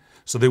night.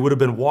 So they would have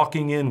been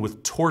walking in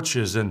with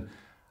torches. And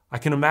I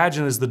can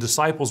imagine as the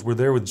disciples were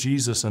there with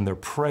Jesus and they're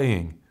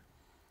praying,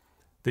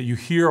 that you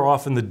hear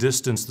off in the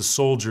distance the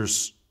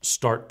soldiers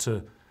start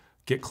to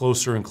get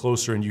closer and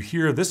closer, and you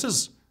hear this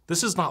is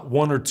not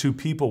one or two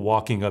people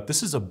walking up.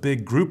 This is a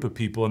big group of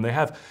people, and they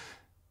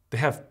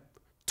have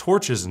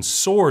torches and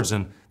swords,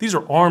 and these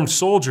are armed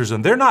soldiers,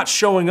 and they're not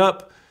showing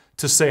up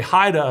to say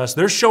hi to us.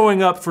 They're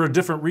showing up for a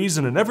different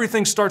reason, and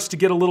everything starts to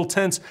get a little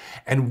tense.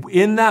 And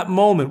in that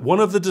moment, one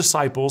of the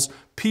disciples,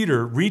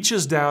 Peter,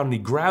 reaches down and he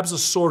grabs a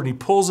sword and he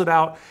pulls it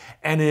out,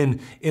 and in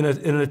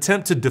an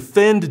attempt to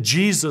defend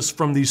Jesus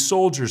from these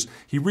soldiers,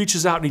 he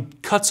reaches out and he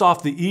cuts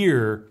off the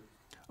ear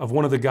of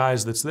one of the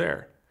guys that's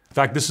there. In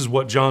fact, this is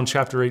what John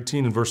chapter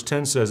 18 and verse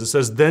 10 says. It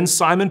says, then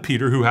Simon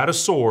Peter, who had a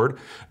sword,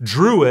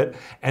 drew it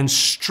and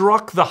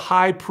struck the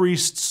high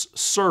priest's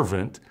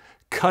servant,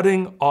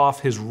 cutting off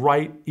his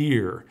right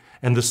ear.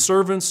 And the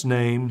servant's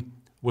name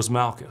was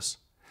Malchus.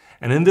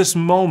 And in this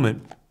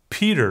moment,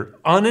 Peter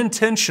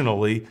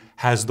unintentionally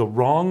has the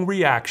wrong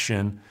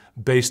reaction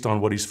based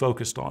on what he's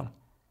focused on.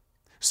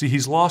 See,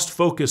 he's lost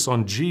focus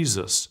on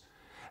Jesus,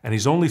 and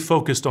he's only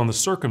focused on the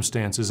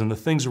circumstances and the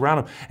things around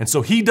him. And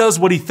so he does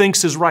what he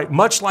thinks is right.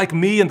 Much like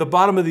me in the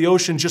bottom of the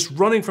ocean, just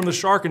running from the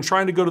shark and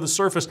trying to go to the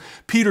surface,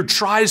 Peter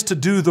tries to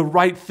do the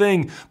right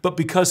thing, but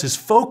because his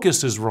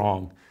focus is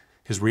wrong,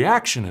 his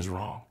reaction is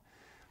wrong.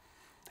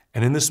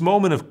 And in this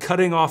moment of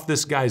cutting off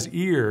this guy's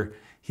ear,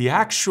 he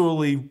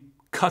actually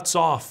cuts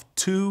off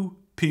two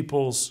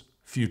people's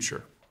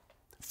future.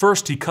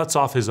 First, he cuts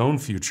off his own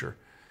future.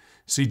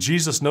 See,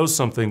 Jesus knows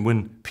something.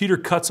 When Peter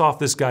cuts off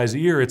this guy's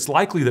ear, it's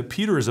likely that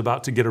Peter is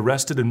about to get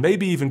arrested and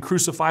maybe even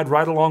crucified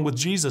right along with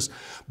Jesus.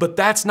 But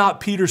that's not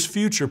Peter's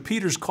future.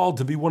 Peter's called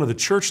to be one of the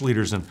church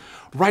leaders and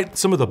write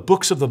some of the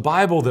books of the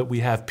Bible that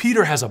we have.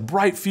 Peter has a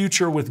bright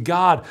future with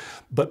God,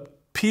 but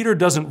Peter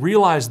doesn't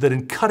realize that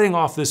in cutting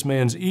off this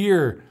man's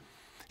ear,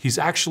 he's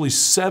actually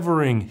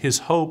severing his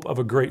hope of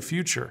a great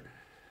future.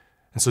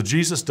 And so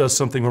Jesus does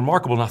something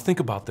remarkable. Now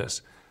think about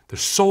this.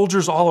 There's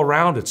soldiers all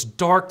around. It's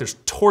dark. There's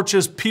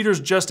torches.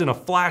 Peter's just in a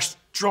flash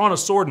drawn a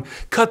sword and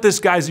cut this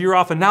guy's ear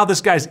off. And now this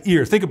guy's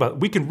ear, think about it.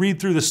 We can read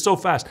through this so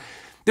fast.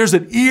 There's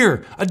an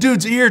ear, a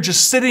dude's ear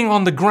just sitting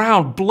on the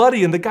ground,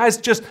 bloody. And the guy's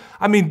just,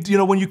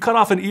 when you cut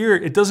off an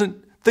ear,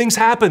 things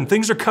happen.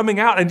 Things are coming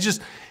out. And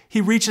he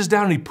reaches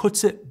down and he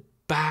puts it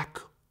back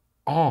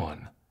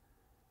on.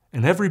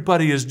 And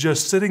everybody is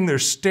just sitting there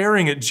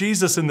staring at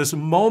Jesus in this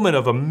moment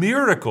of a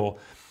miracle.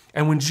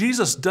 And when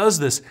Jesus does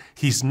this,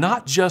 he's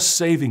not just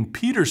saving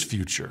Peter's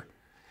future.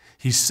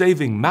 He's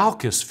saving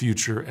Malchus'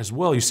 future as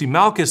well. You see,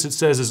 Malchus, it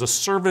says, is a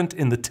servant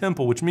in the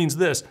temple, which means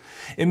this.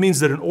 It means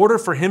that in order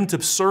for him to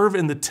serve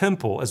in the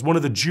temple as one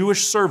of the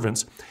Jewish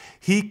servants,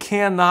 he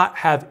cannot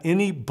have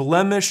any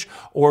blemish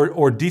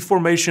or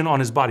deformation on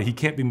his body. He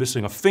can't be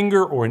missing a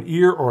finger or an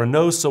ear or a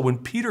nose. So when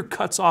Peter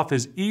cuts off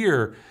his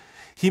ear,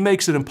 he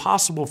makes it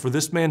impossible for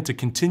this man to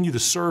continue to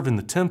serve in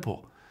the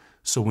temple.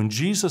 So when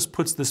Jesus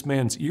puts this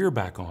man's ear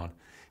back on,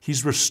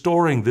 he's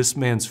restoring this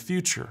man's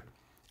future.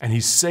 And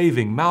he's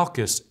saving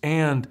Malchus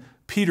and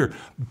Peter.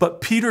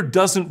 But Peter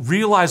doesn't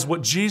realize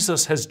what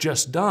Jesus has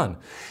just done.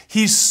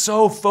 He's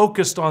so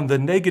focused on the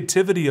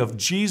negativity of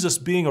Jesus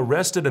being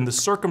arrested and the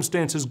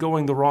circumstances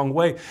going the wrong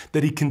way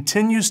that he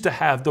continues to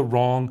have the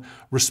wrong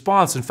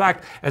response. In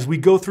fact, as we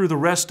go through the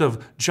rest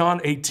of John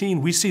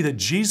 18, we see that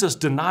Jesus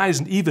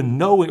denies even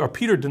knowing, or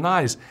Peter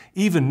denies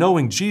even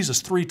knowing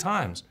Jesus 3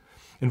 times.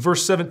 In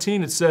verse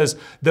 17, it says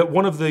that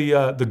one of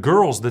the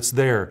girls that's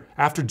there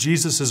after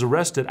Jesus is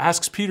arrested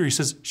asks Peter,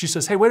 she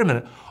says, hey, wait a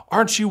minute,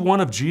 aren't you one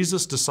of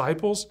Jesus'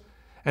 disciples?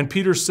 And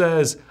Peter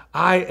says,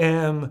 I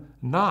am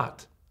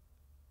not.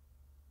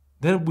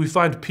 Then we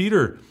find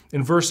Peter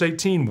in verse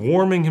 18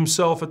 warming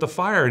himself at the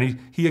fire, and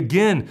he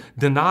again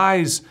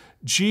denies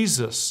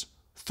Jesus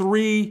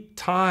 3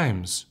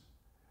 times.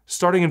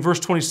 Starting in verse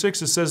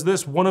 26, it says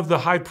this, one of the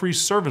high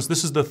priest's servants,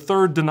 this is the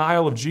 3rd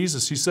denial of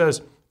Jesus. He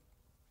says,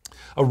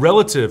 a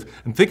relative,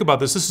 and think about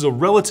this, this is a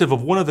relative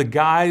of one of the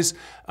guys,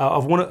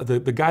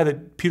 the guy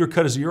that Peter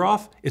cut his ear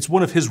off. It's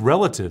one of his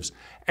relatives.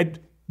 And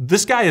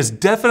this guy is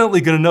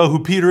definitely going to know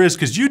who Peter is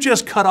because you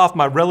just cut off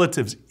my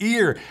relative's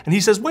ear. And he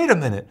says, wait a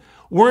minute,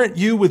 weren't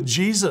you with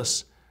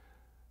Jesus?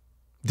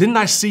 Didn't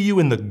I see you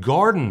in the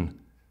garden?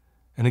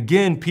 And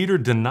again, Peter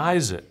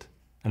denies it.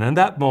 And in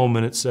that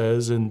moment, it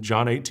says in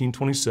John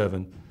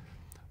 18:27,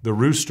 the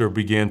rooster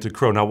began to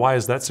crow. Now, why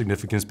is that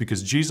significant?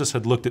 Because Jesus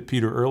had looked at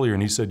Peter earlier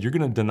and he said, you're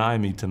going to deny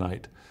me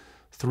tonight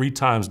 3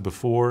 times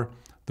before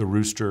the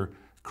rooster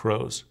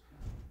crows.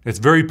 It's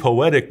very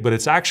poetic, but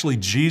it's actually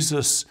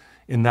Jesus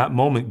in that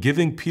moment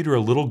giving Peter a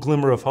little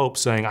glimmer of hope,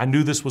 saying, I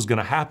knew this was going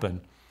to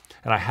happen,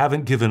 and I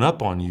haven't given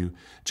up on you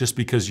just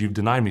because you've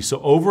denied me. So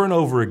over and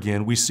over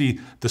again, we see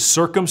the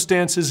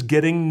circumstances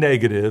getting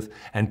negative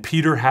and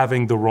Peter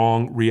having the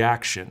wrong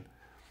reaction.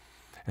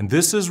 And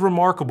this is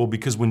remarkable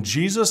because when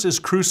Jesus is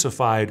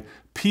crucified,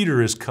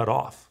 Peter is cut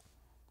off.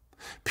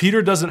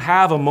 Peter doesn't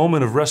have a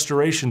moment of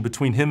restoration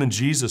between him and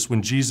Jesus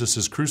when Jesus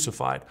is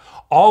crucified.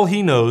 All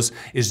he knows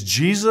is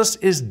Jesus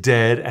is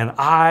dead and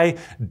I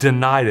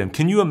denied him.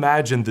 Can you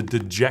imagine the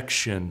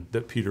dejection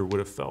that Peter would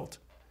have felt?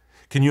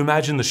 Can you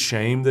imagine the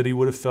shame that he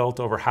would have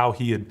felt over how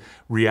he had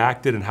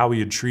reacted and how he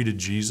had treated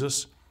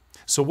Jesus?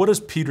 So what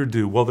does Peter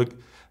do? Well,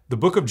 the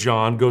book of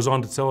John goes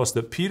on to tell us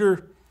that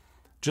Peter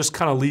just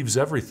kind of leaves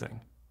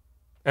everything.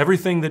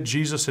 Everything that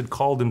Jesus had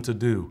called him to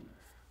do,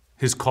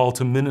 his call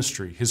to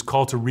ministry, his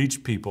call to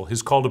reach people,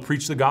 his call to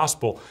preach the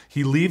gospel,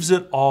 he leaves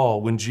it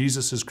all when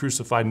Jesus is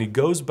crucified and he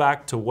goes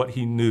back to what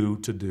he knew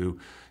to do.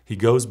 He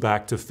goes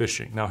back to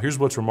fishing. Now, here's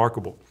what's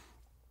remarkable.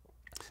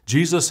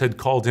 Jesus had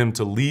called him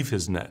to leave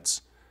his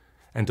nets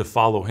and to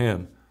follow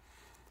him.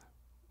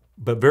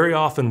 But very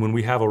often when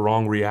we have a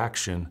wrong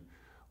reaction,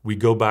 we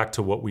go back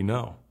to what we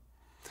know.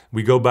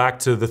 We go back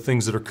to the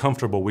things that are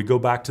comfortable. We go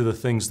back to the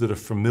things that are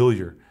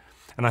familiar.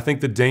 And I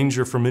think the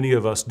danger for many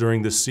of us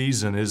during this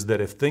season is that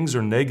if things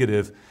are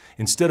negative,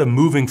 instead of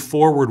moving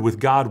forward with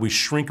God, we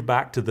shrink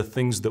back to the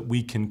things that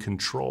we can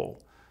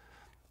control.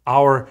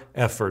 Our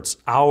efforts,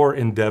 our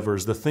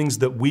endeavors, the things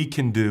that we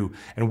can do,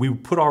 and we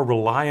put our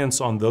reliance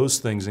on those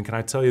things. And can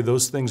I tell you,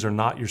 those things are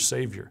not your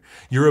Savior.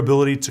 Your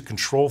ability to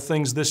control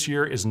things this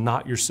year is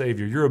not your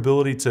Savior. Your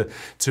ability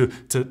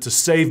to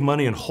save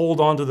money and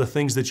hold on to the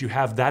things that you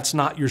have, that's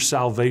not your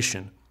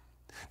salvation.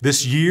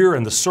 This year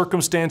and the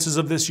circumstances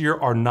of this year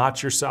are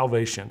not your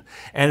salvation.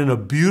 And in a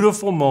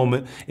beautiful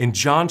moment in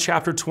John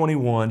chapter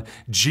 21,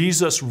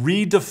 Jesus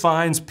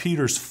redefines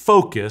Peter's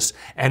focus,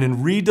 and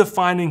in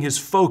redefining his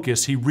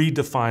focus, he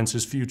redefines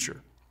his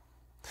future.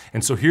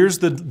 And so here's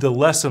the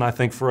lesson, I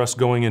think, for us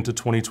going into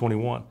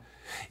 2021,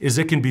 is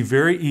it can be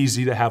very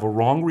easy to have a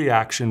wrong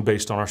reaction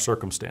based on our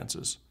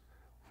circumstances.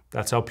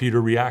 That's how Peter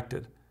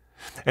reacted.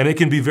 And it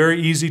can be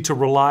very easy to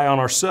rely on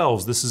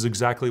ourselves. This is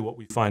exactly what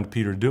we find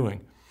Peter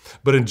doing.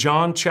 But in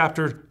John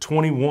chapter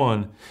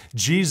 21,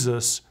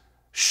 Jesus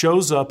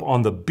shows up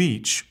on the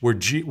beach where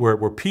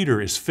Peter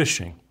is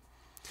fishing.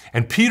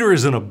 And Peter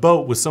is in a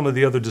boat with some of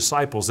the other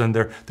disciples, and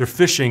they're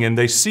fishing, and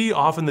they see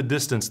off in the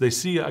distance, they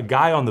see a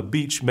guy on the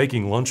beach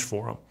making lunch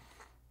for them.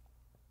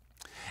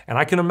 And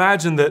I can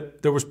imagine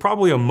that there was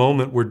probably a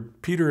moment where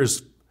Peter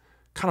is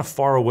kind of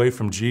far away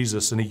from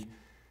Jesus, and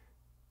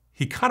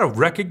he kind of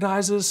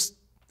recognizes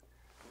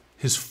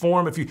his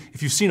form. If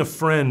you've seen a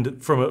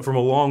friend from a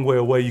long way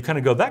away, you kind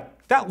of go,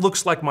 that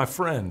looks like my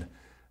friend.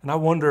 And I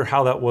wonder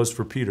how that was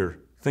for Peter,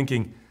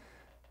 thinking,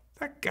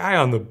 that guy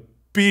on the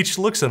beach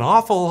looks an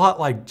awful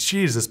lot like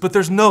Jesus, but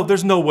there's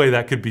no way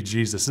that could be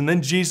Jesus. And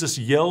then Jesus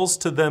yells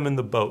to them in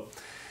the boat.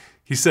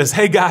 He says,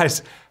 hey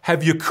guys,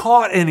 have you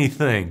caught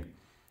anything?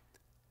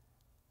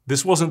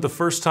 This wasn't the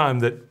first time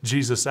that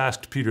Jesus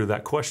asked Peter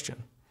that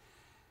question.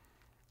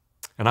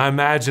 And I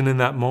imagine in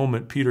that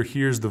moment, Peter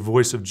hears the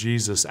voice of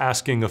Jesus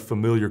asking a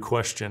familiar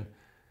question.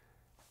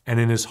 And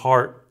in his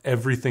heart,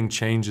 everything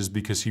changes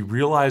because he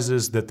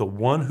realizes that the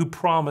one who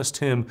promised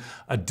him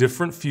a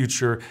different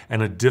future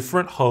and a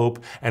different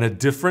hope and a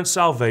different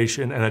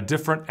salvation and a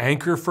different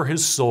anchor for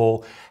his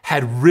soul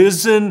had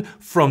risen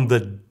from the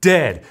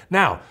dead.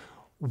 Now,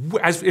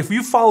 if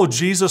you follow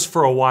Jesus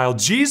for a while,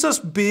 Jesus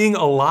being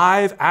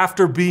alive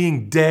after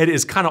being dead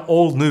is kind of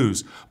old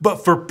news.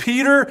 But for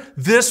Peter,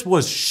 this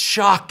was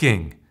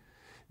shocking.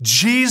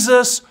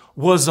 Jesus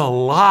was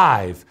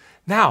alive.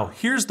 Now,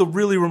 here's the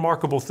really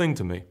remarkable thing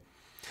to me.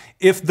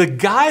 If the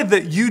guy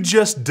that you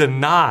just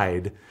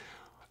denied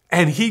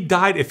and he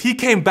died, if he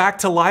came back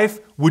to life,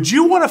 would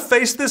you want to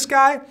face this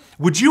guy?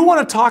 Would you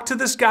want to talk to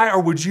this guy?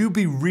 Or would you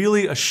be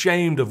really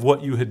ashamed of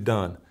what you had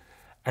done?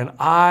 And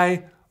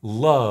I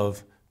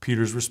love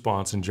Peter's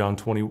response in John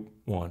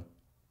 21.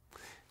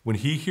 When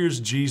he hears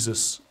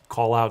Jesus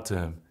call out to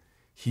him,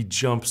 he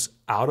jumps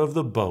out of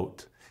the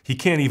boat. He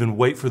can't even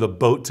wait for the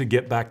boat to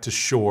get back to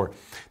shore.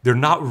 They're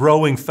not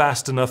rowing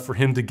fast enough for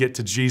him to get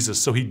to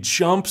Jesus. So he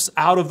jumps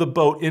out of the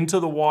boat into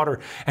the water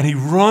and he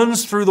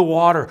runs through the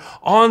water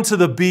onto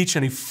the beach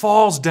and he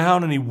falls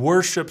down and he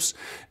worships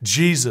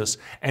Jesus.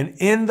 And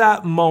in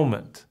that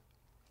moment,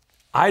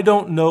 I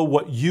don't know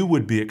what you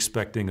would be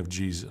expecting of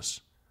Jesus.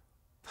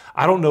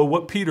 I don't know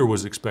what Peter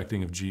was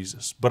expecting of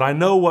Jesus, but I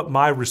know what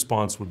my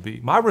response would be.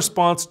 My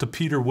response to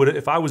Peter would,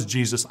 if I was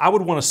Jesus, I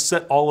would want to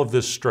set all of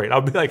this straight.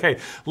 I'd be like, hey,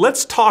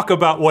 let's talk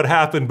about what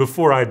happened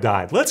before I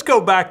died. Let's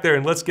go back there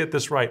and let's get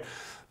this right.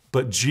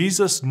 But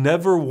Jesus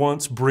never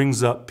once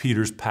brings up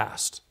Peter's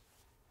past.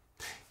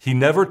 He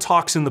never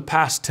talks in the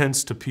past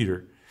tense to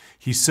Peter.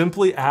 He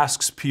simply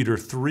asks Peter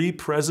 3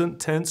 present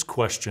tense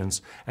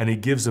questions and he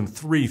gives him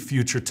 3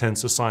 future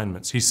tense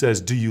assignments. He says,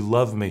 do you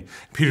love me?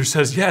 Peter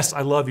says, yes, I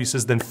love you. He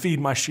says, then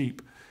feed my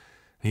sheep.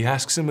 He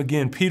asks him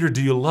again, Peter,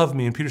 do you love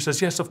me? And Peter says,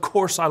 yes, of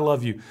course I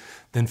love you.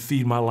 Then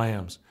feed my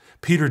lambs.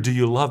 Peter, do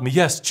you love me?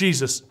 Yes,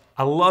 Jesus,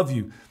 I love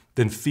you.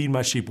 Then feed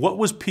my sheep. What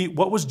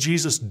was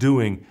Jesus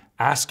doing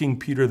asking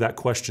Peter that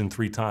question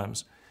 3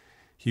 times?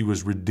 He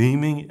was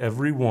redeeming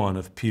every one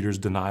of Peter's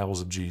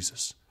denials of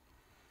Jesus.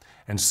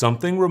 And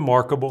something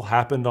remarkable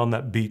happened on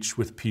that beach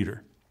with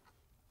Peter.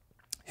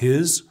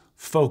 His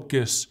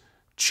focus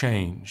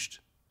changed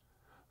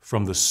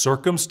from the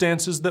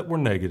circumstances that were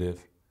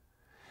negative.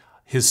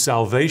 His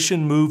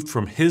salvation moved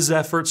from his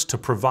efforts to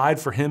provide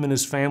for him and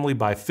his family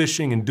by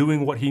fishing and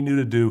doing what he knew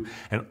to do,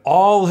 and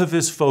all of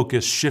his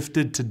focus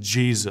shifted to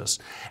Jesus.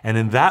 And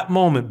in that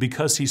moment,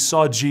 because he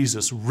saw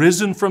Jesus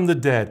risen from the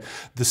dead,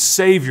 the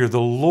Savior,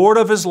 the Lord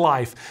of his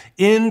life,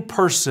 in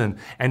person,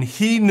 and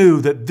he knew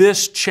that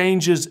this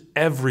changes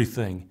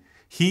everything,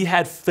 he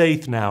had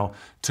faith now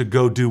to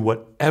go do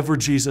whatever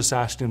Jesus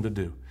asked him to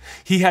do.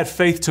 He had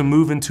faith to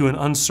move into an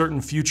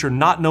uncertain future,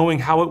 not knowing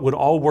how it would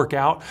all work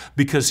out,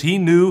 because he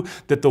knew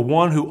that the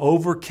one who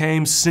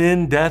overcame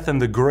sin, death, and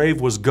the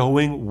grave was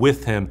going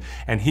with him.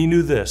 And he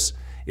knew this: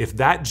 if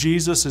that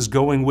Jesus is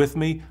going with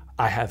me,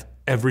 I have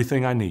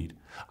everything I need.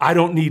 I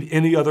don't need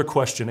any other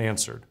question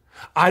answered.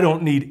 I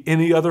don't need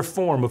any other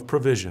form of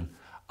provision.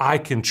 I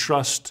can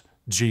trust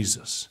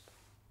Jesus.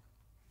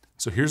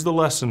 So here's the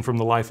lesson from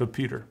the life of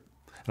Peter.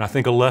 And I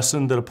think a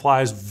lesson that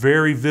applies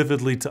very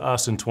vividly to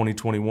us in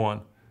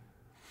 2021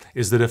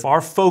 is that if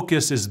our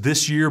focus is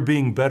this year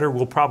being better,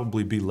 we'll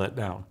probably be let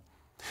down.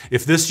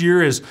 If this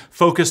year is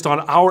focused on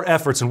our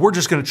efforts and we're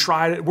just going to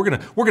try it, we're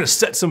going to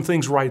set some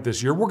things right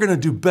this year, we're going to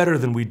do better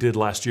than we did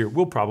last year,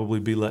 we'll probably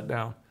be let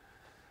down.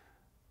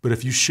 But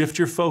if you shift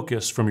your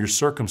focus from your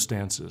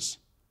circumstances,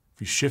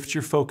 if you shift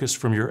your focus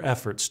from your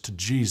efforts to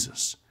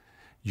Jesus,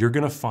 you're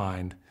going to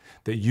find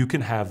that you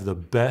can have the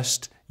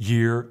best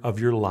year of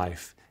your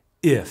life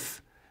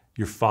if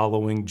you're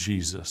following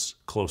Jesus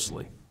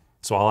closely.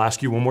 So I'll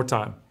ask you one more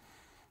time.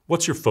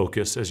 What's your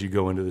focus as you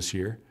go into this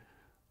year?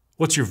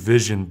 What's your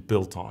vision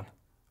built on?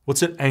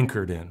 What's it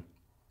anchored in?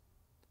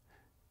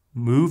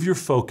 Move your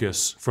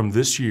focus from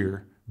this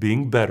year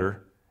being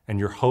better and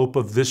your hope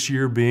of this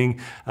year being,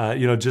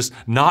 just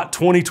not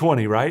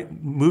 2020, right?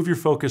 Move your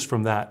focus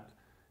from that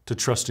to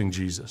trusting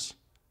Jesus.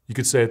 You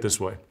could say it this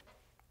way.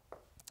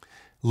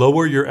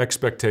 Lower your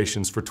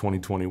expectations for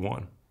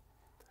 2021,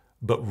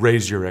 but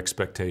raise your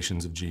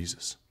expectations of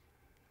Jesus.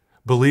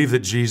 Believe that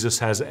Jesus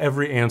has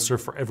every answer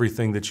for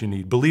everything that you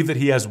need. Believe that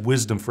he has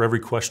wisdom for every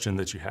question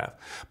that you have.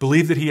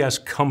 Believe that he has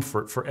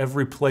comfort for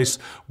every place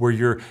where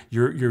you're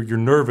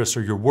nervous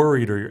or you're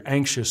worried or you're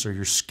anxious or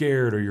you're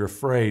scared or you're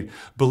afraid.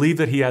 Believe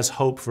that he has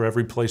hope for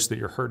every place that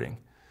you're hurting.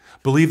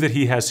 Believe that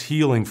he has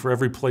healing for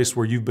every place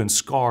where you've been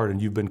scarred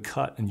and you've been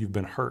cut and you've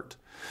been hurt.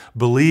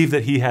 Believe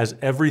that he has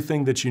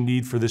everything that you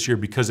need for this year,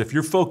 because if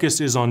your focus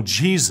is on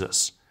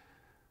Jesus,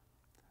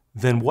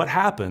 then what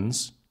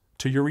happens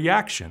to your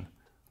reaction?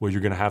 Well,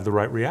 you're going to have the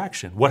right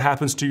reaction. What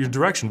happens to your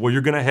direction? Well,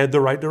 you're going to head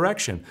the right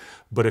direction.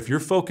 But if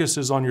your focus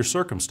is on your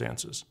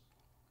circumstances,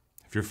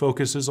 if your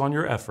focus is on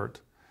your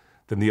effort,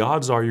 then the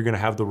odds are you're going to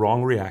have the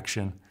wrong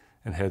reaction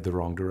and head the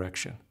wrong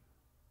direction.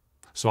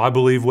 So I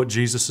believe what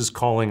Jesus is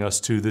calling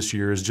us to this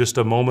year is just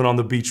a moment on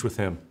the beach with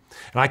him.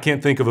 And I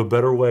can't think of a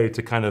better way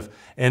to kind of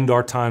end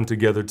our time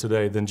together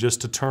today than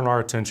just to turn our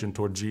attention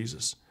toward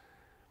Jesus.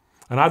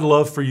 And I'd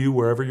love for you,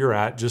 wherever you're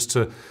at, just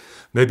to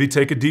maybe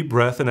take a deep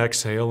breath and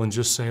exhale and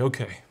just say,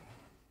 okay,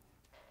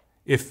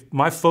 if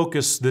my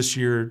focus this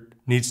year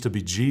needs to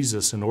be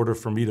Jesus in order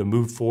for me to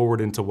move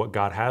forward into what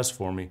God has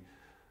for me,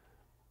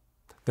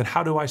 then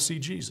how do I see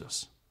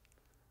Jesus?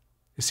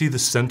 Is he the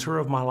center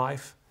of my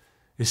life?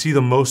 Is he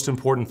the most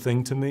important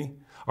thing to me?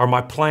 Are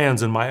my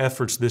plans and my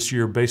efforts this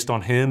year based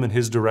on him and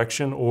his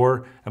direction,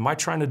 or am I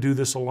trying to do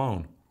this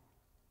alone?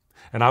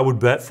 And I would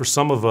bet for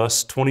some of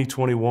us,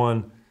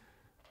 2021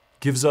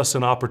 gives us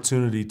an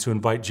opportunity to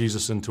invite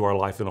Jesus into our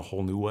life in a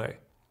whole new way.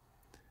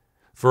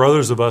 For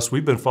others of us,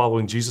 we've been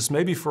following Jesus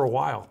maybe for a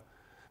while.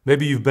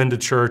 Maybe you've been to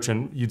church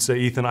and you'd say,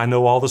 Ethan, I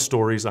know all the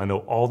stories, I know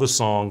all the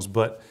songs,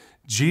 but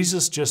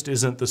Jesus just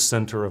isn't the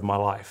center of my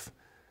life.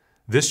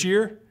 This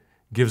year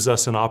gives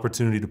us an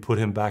opportunity to put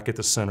him back at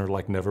the center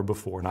like never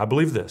before. And I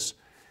believe this,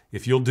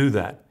 if you'll do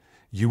that,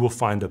 you will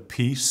find a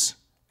peace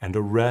and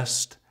a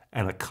rest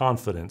and a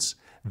confidence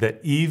that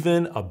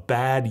even a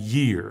bad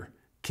year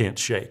can't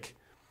shake,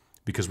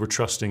 because we're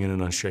trusting in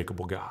an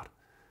unshakable God.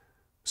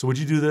 So would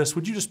you do this?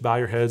 Would you just bow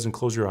your heads and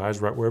close your eyes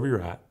right wherever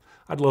you're at?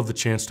 I'd love the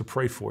chance to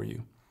pray for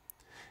you.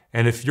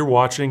 And if you're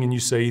watching and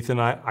you say, Ethan,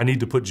 I need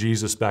to put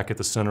Jesus back at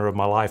the center of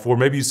my life, or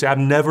maybe you say, I've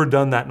never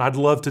done that and I'd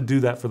love to do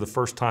that for the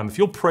first time. If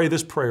you'll pray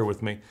this prayer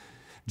with me,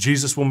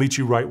 Jesus will meet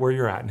you right where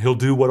you're at, and he'll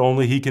do what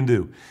only he can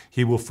do.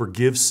 He will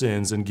forgive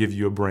sins and give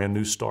you a brand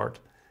new start.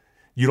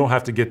 You don't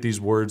have to get these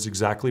words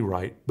exactly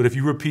right, but if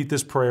you repeat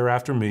this prayer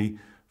after me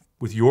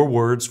with your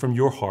words from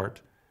your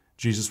heart,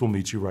 Jesus will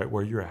meet you right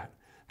where you're at.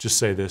 Just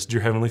say this, Dear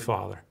Heavenly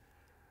Father,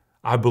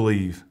 I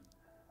believe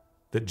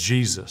that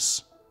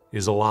Jesus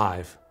is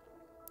alive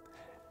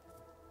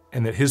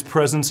and that his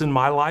presence in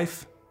my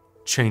life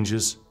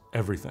changes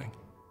everything.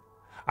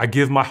 I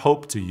give my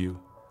hope to you,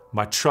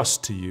 my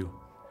trust to you,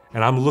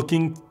 and I'm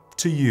looking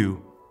to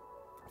you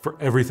for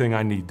everything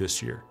I need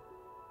this year.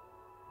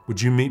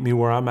 Would you meet me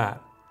where I'm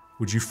at?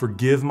 Would you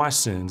forgive my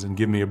sins and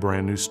give me a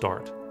brand new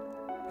start?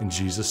 In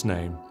Jesus'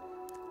 name,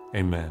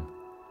 amen.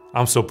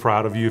 I'm so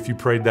proud of you if you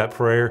prayed that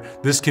prayer.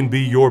 This can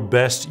be your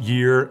best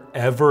year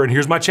ever. And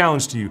here's my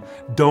challenge to you.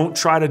 Don't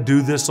try to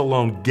do this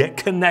alone. Get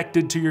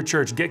connected to your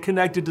church. Get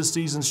connected to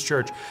Seasons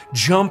Church.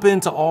 Jump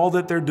into all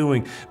that they're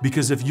doing,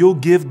 because if you'll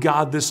give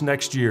God this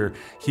next year,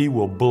 he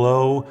will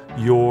blow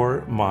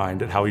your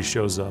mind at how he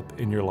shows up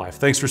in your life.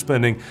 Thanks for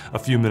spending a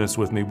few minutes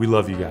with me. We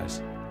love you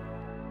guys.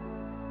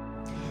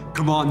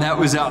 Come on, that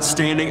was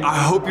outstanding. I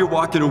hope you're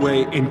walking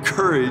away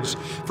encouraged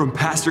from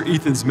Pastor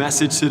Ethan's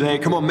message today.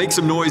 Come on, make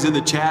some noise in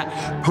the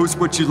chat. Post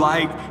what you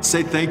like.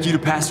 Say thank you to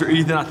Pastor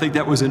Ethan. I think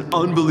that was an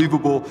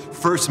unbelievable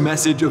first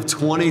message of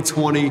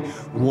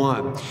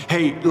 2021.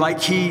 Hey,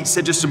 like he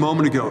said just a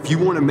moment ago, if you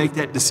want to make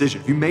that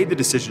decision, if you made the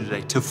decision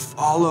today to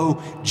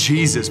follow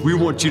Jesus, we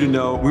want you to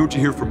know, we want you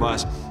to hear from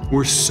us.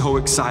 We're so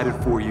excited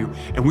for you,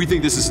 and we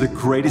think this is the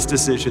greatest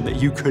decision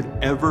that you could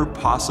ever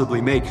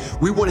possibly make.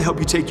 We want to help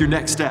you take your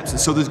next steps, and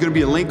so there's going to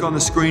be a link on the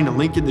screen, a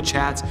link in the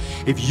chats.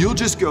 If you'll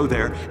just go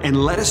there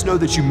and let us know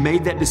that you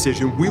made that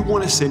decision, we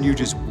want to send you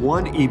just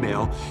one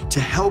email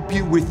to help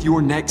you with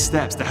your next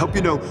steps, to help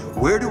you know,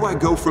 where do I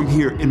go from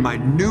here in my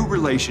new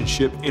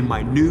relationship, in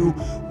my new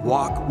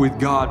walk with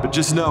God? But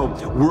just know,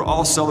 we're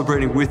all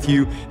celebrating with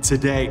you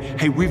today.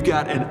 Hey, we've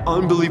got an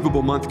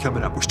unbelievable month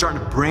coming up. We're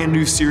starting a brand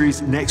new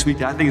series next week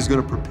that I think is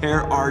going to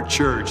prepare our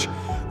church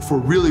for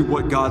really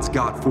what God's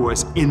got for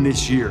us in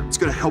this year. It's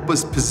going to help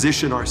us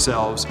position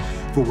ourselves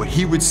for what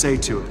he would say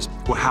to us,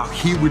 or how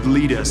he would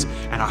lead us.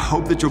 And I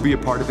hope that you'll be a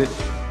part of it.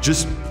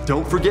 Just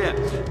don't forget,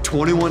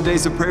 21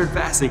 days of prayer and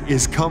fasting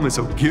is coming.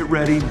 So get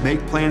ready,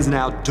 make plans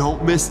now.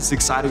 Don't miss this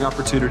exciting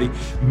opportunity.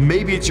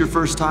 Maybe it's your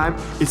first time.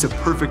 It's a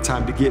perfect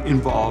time to get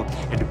involved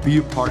and to be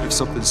a part of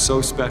something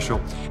so special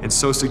and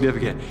so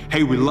significant.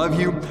 Hey, we love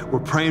you. We're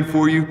praying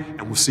for you,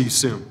 and we'll see you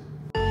soon.